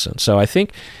actually listen. So I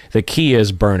think the key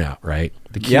is burnout, right?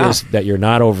 The key is that you're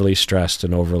not overly stressed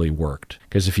and overly worked.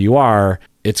 Because if you are,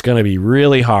 it's going to be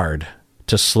really hard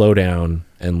to slow down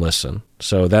and listen.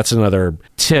 So that's another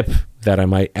tip that I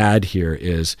might add here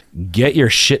is get your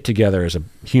shit together as a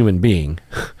human being.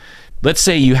 Let's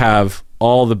say you have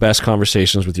all the best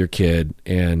conversations with your kid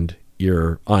and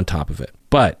you're on top of it,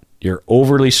 but you're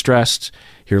overly stressed,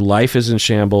 your life is in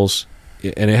shambles,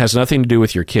 and it has nothing to do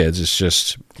with your kids. It's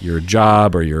just your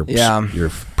job or your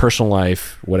personal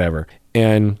life, whatever.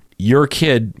 And your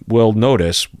kid will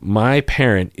notice, my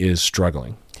parent is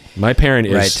struggling. My parent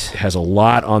has a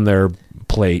lot on their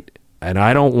plate, and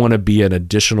I don't want to be an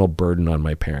additional burden on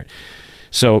my parent.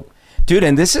 So, dude,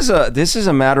 and this is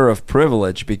a matter of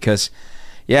privilege because,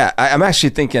 I'm actually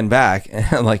thinking back,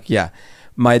 like,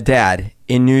 my dad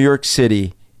in New York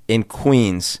City, in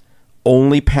Queens,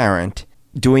 only parent,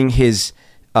 doing his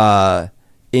whatever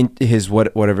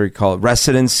you call it,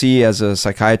 residency as a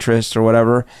psychiatrist or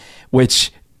whatever,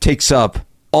 which takes up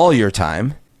all your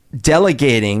time,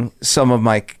 delegating some of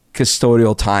my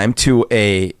custodial time to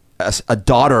a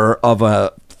daughter of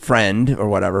a friend or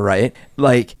whatever, right?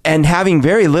 Like, and having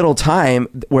very little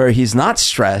time where he's not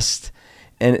stressed.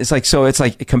 And it's like, so it's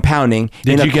like compounding.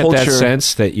 Did you get that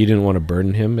sense that you didn't want to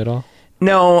burden him at all?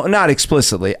 No, not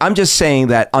explicitly. I'm just saying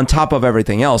that on top of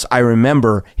everything else, I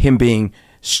remember him being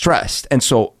stressed. And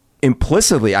so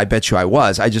implicitly, I bet you I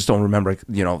was. I just don't remember,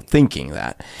 thinking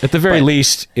that. At the very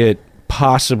least, it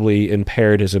possibly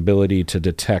impaired his ability to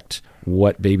detect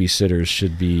what babysitters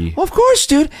should be. Well, of course,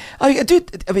 dude. I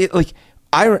mean, like,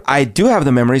 I do have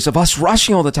the memories of us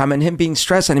rushing all the time and him being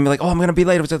stressed and him being like, oh, I'm going to be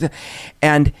late.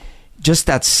 And just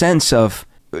that sense of,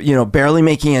 barely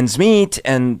making ends meet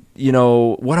and,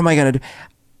 what am I going to do?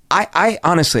 I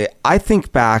honestly, I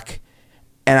think back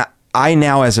and I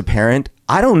now as a parent,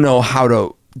 I don't know how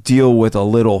to deal with a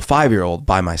little 5-year-old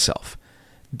by myself.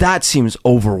 That seems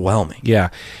overwhelming. Yeah.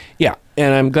 Yeah.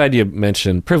 And I'm glad you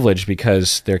mentioned privilege,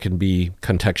 because there can be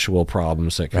contextual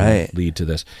problems that can lead to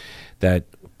this that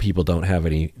people don't have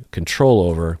any control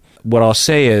over. What I'll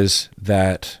say is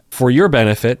that for your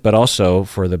benefit, but also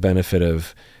for the benefit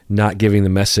of not giving the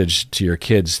message to your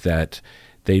kids that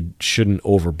they shouldn't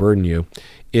overburden you,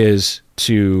 is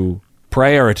to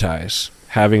prioritize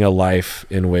having a life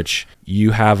in which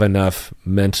you have enough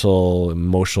mental,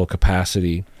 emotional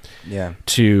capacity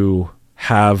to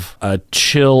have a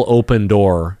chill, open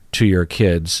door to your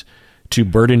kids to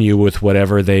burden you with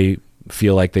whatever they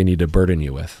feel like they need to burden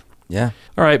you with. Yeah.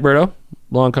 All right, Berto,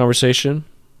 long conversation.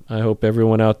 I hope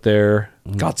everyone out there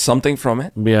got something from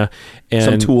it. Yeah. And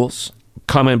some tools.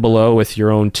 Comment below with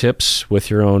your own tips, with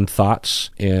your own thoughts.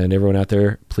 And everyone out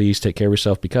there, please take care of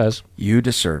yourself, because you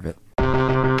deserve it.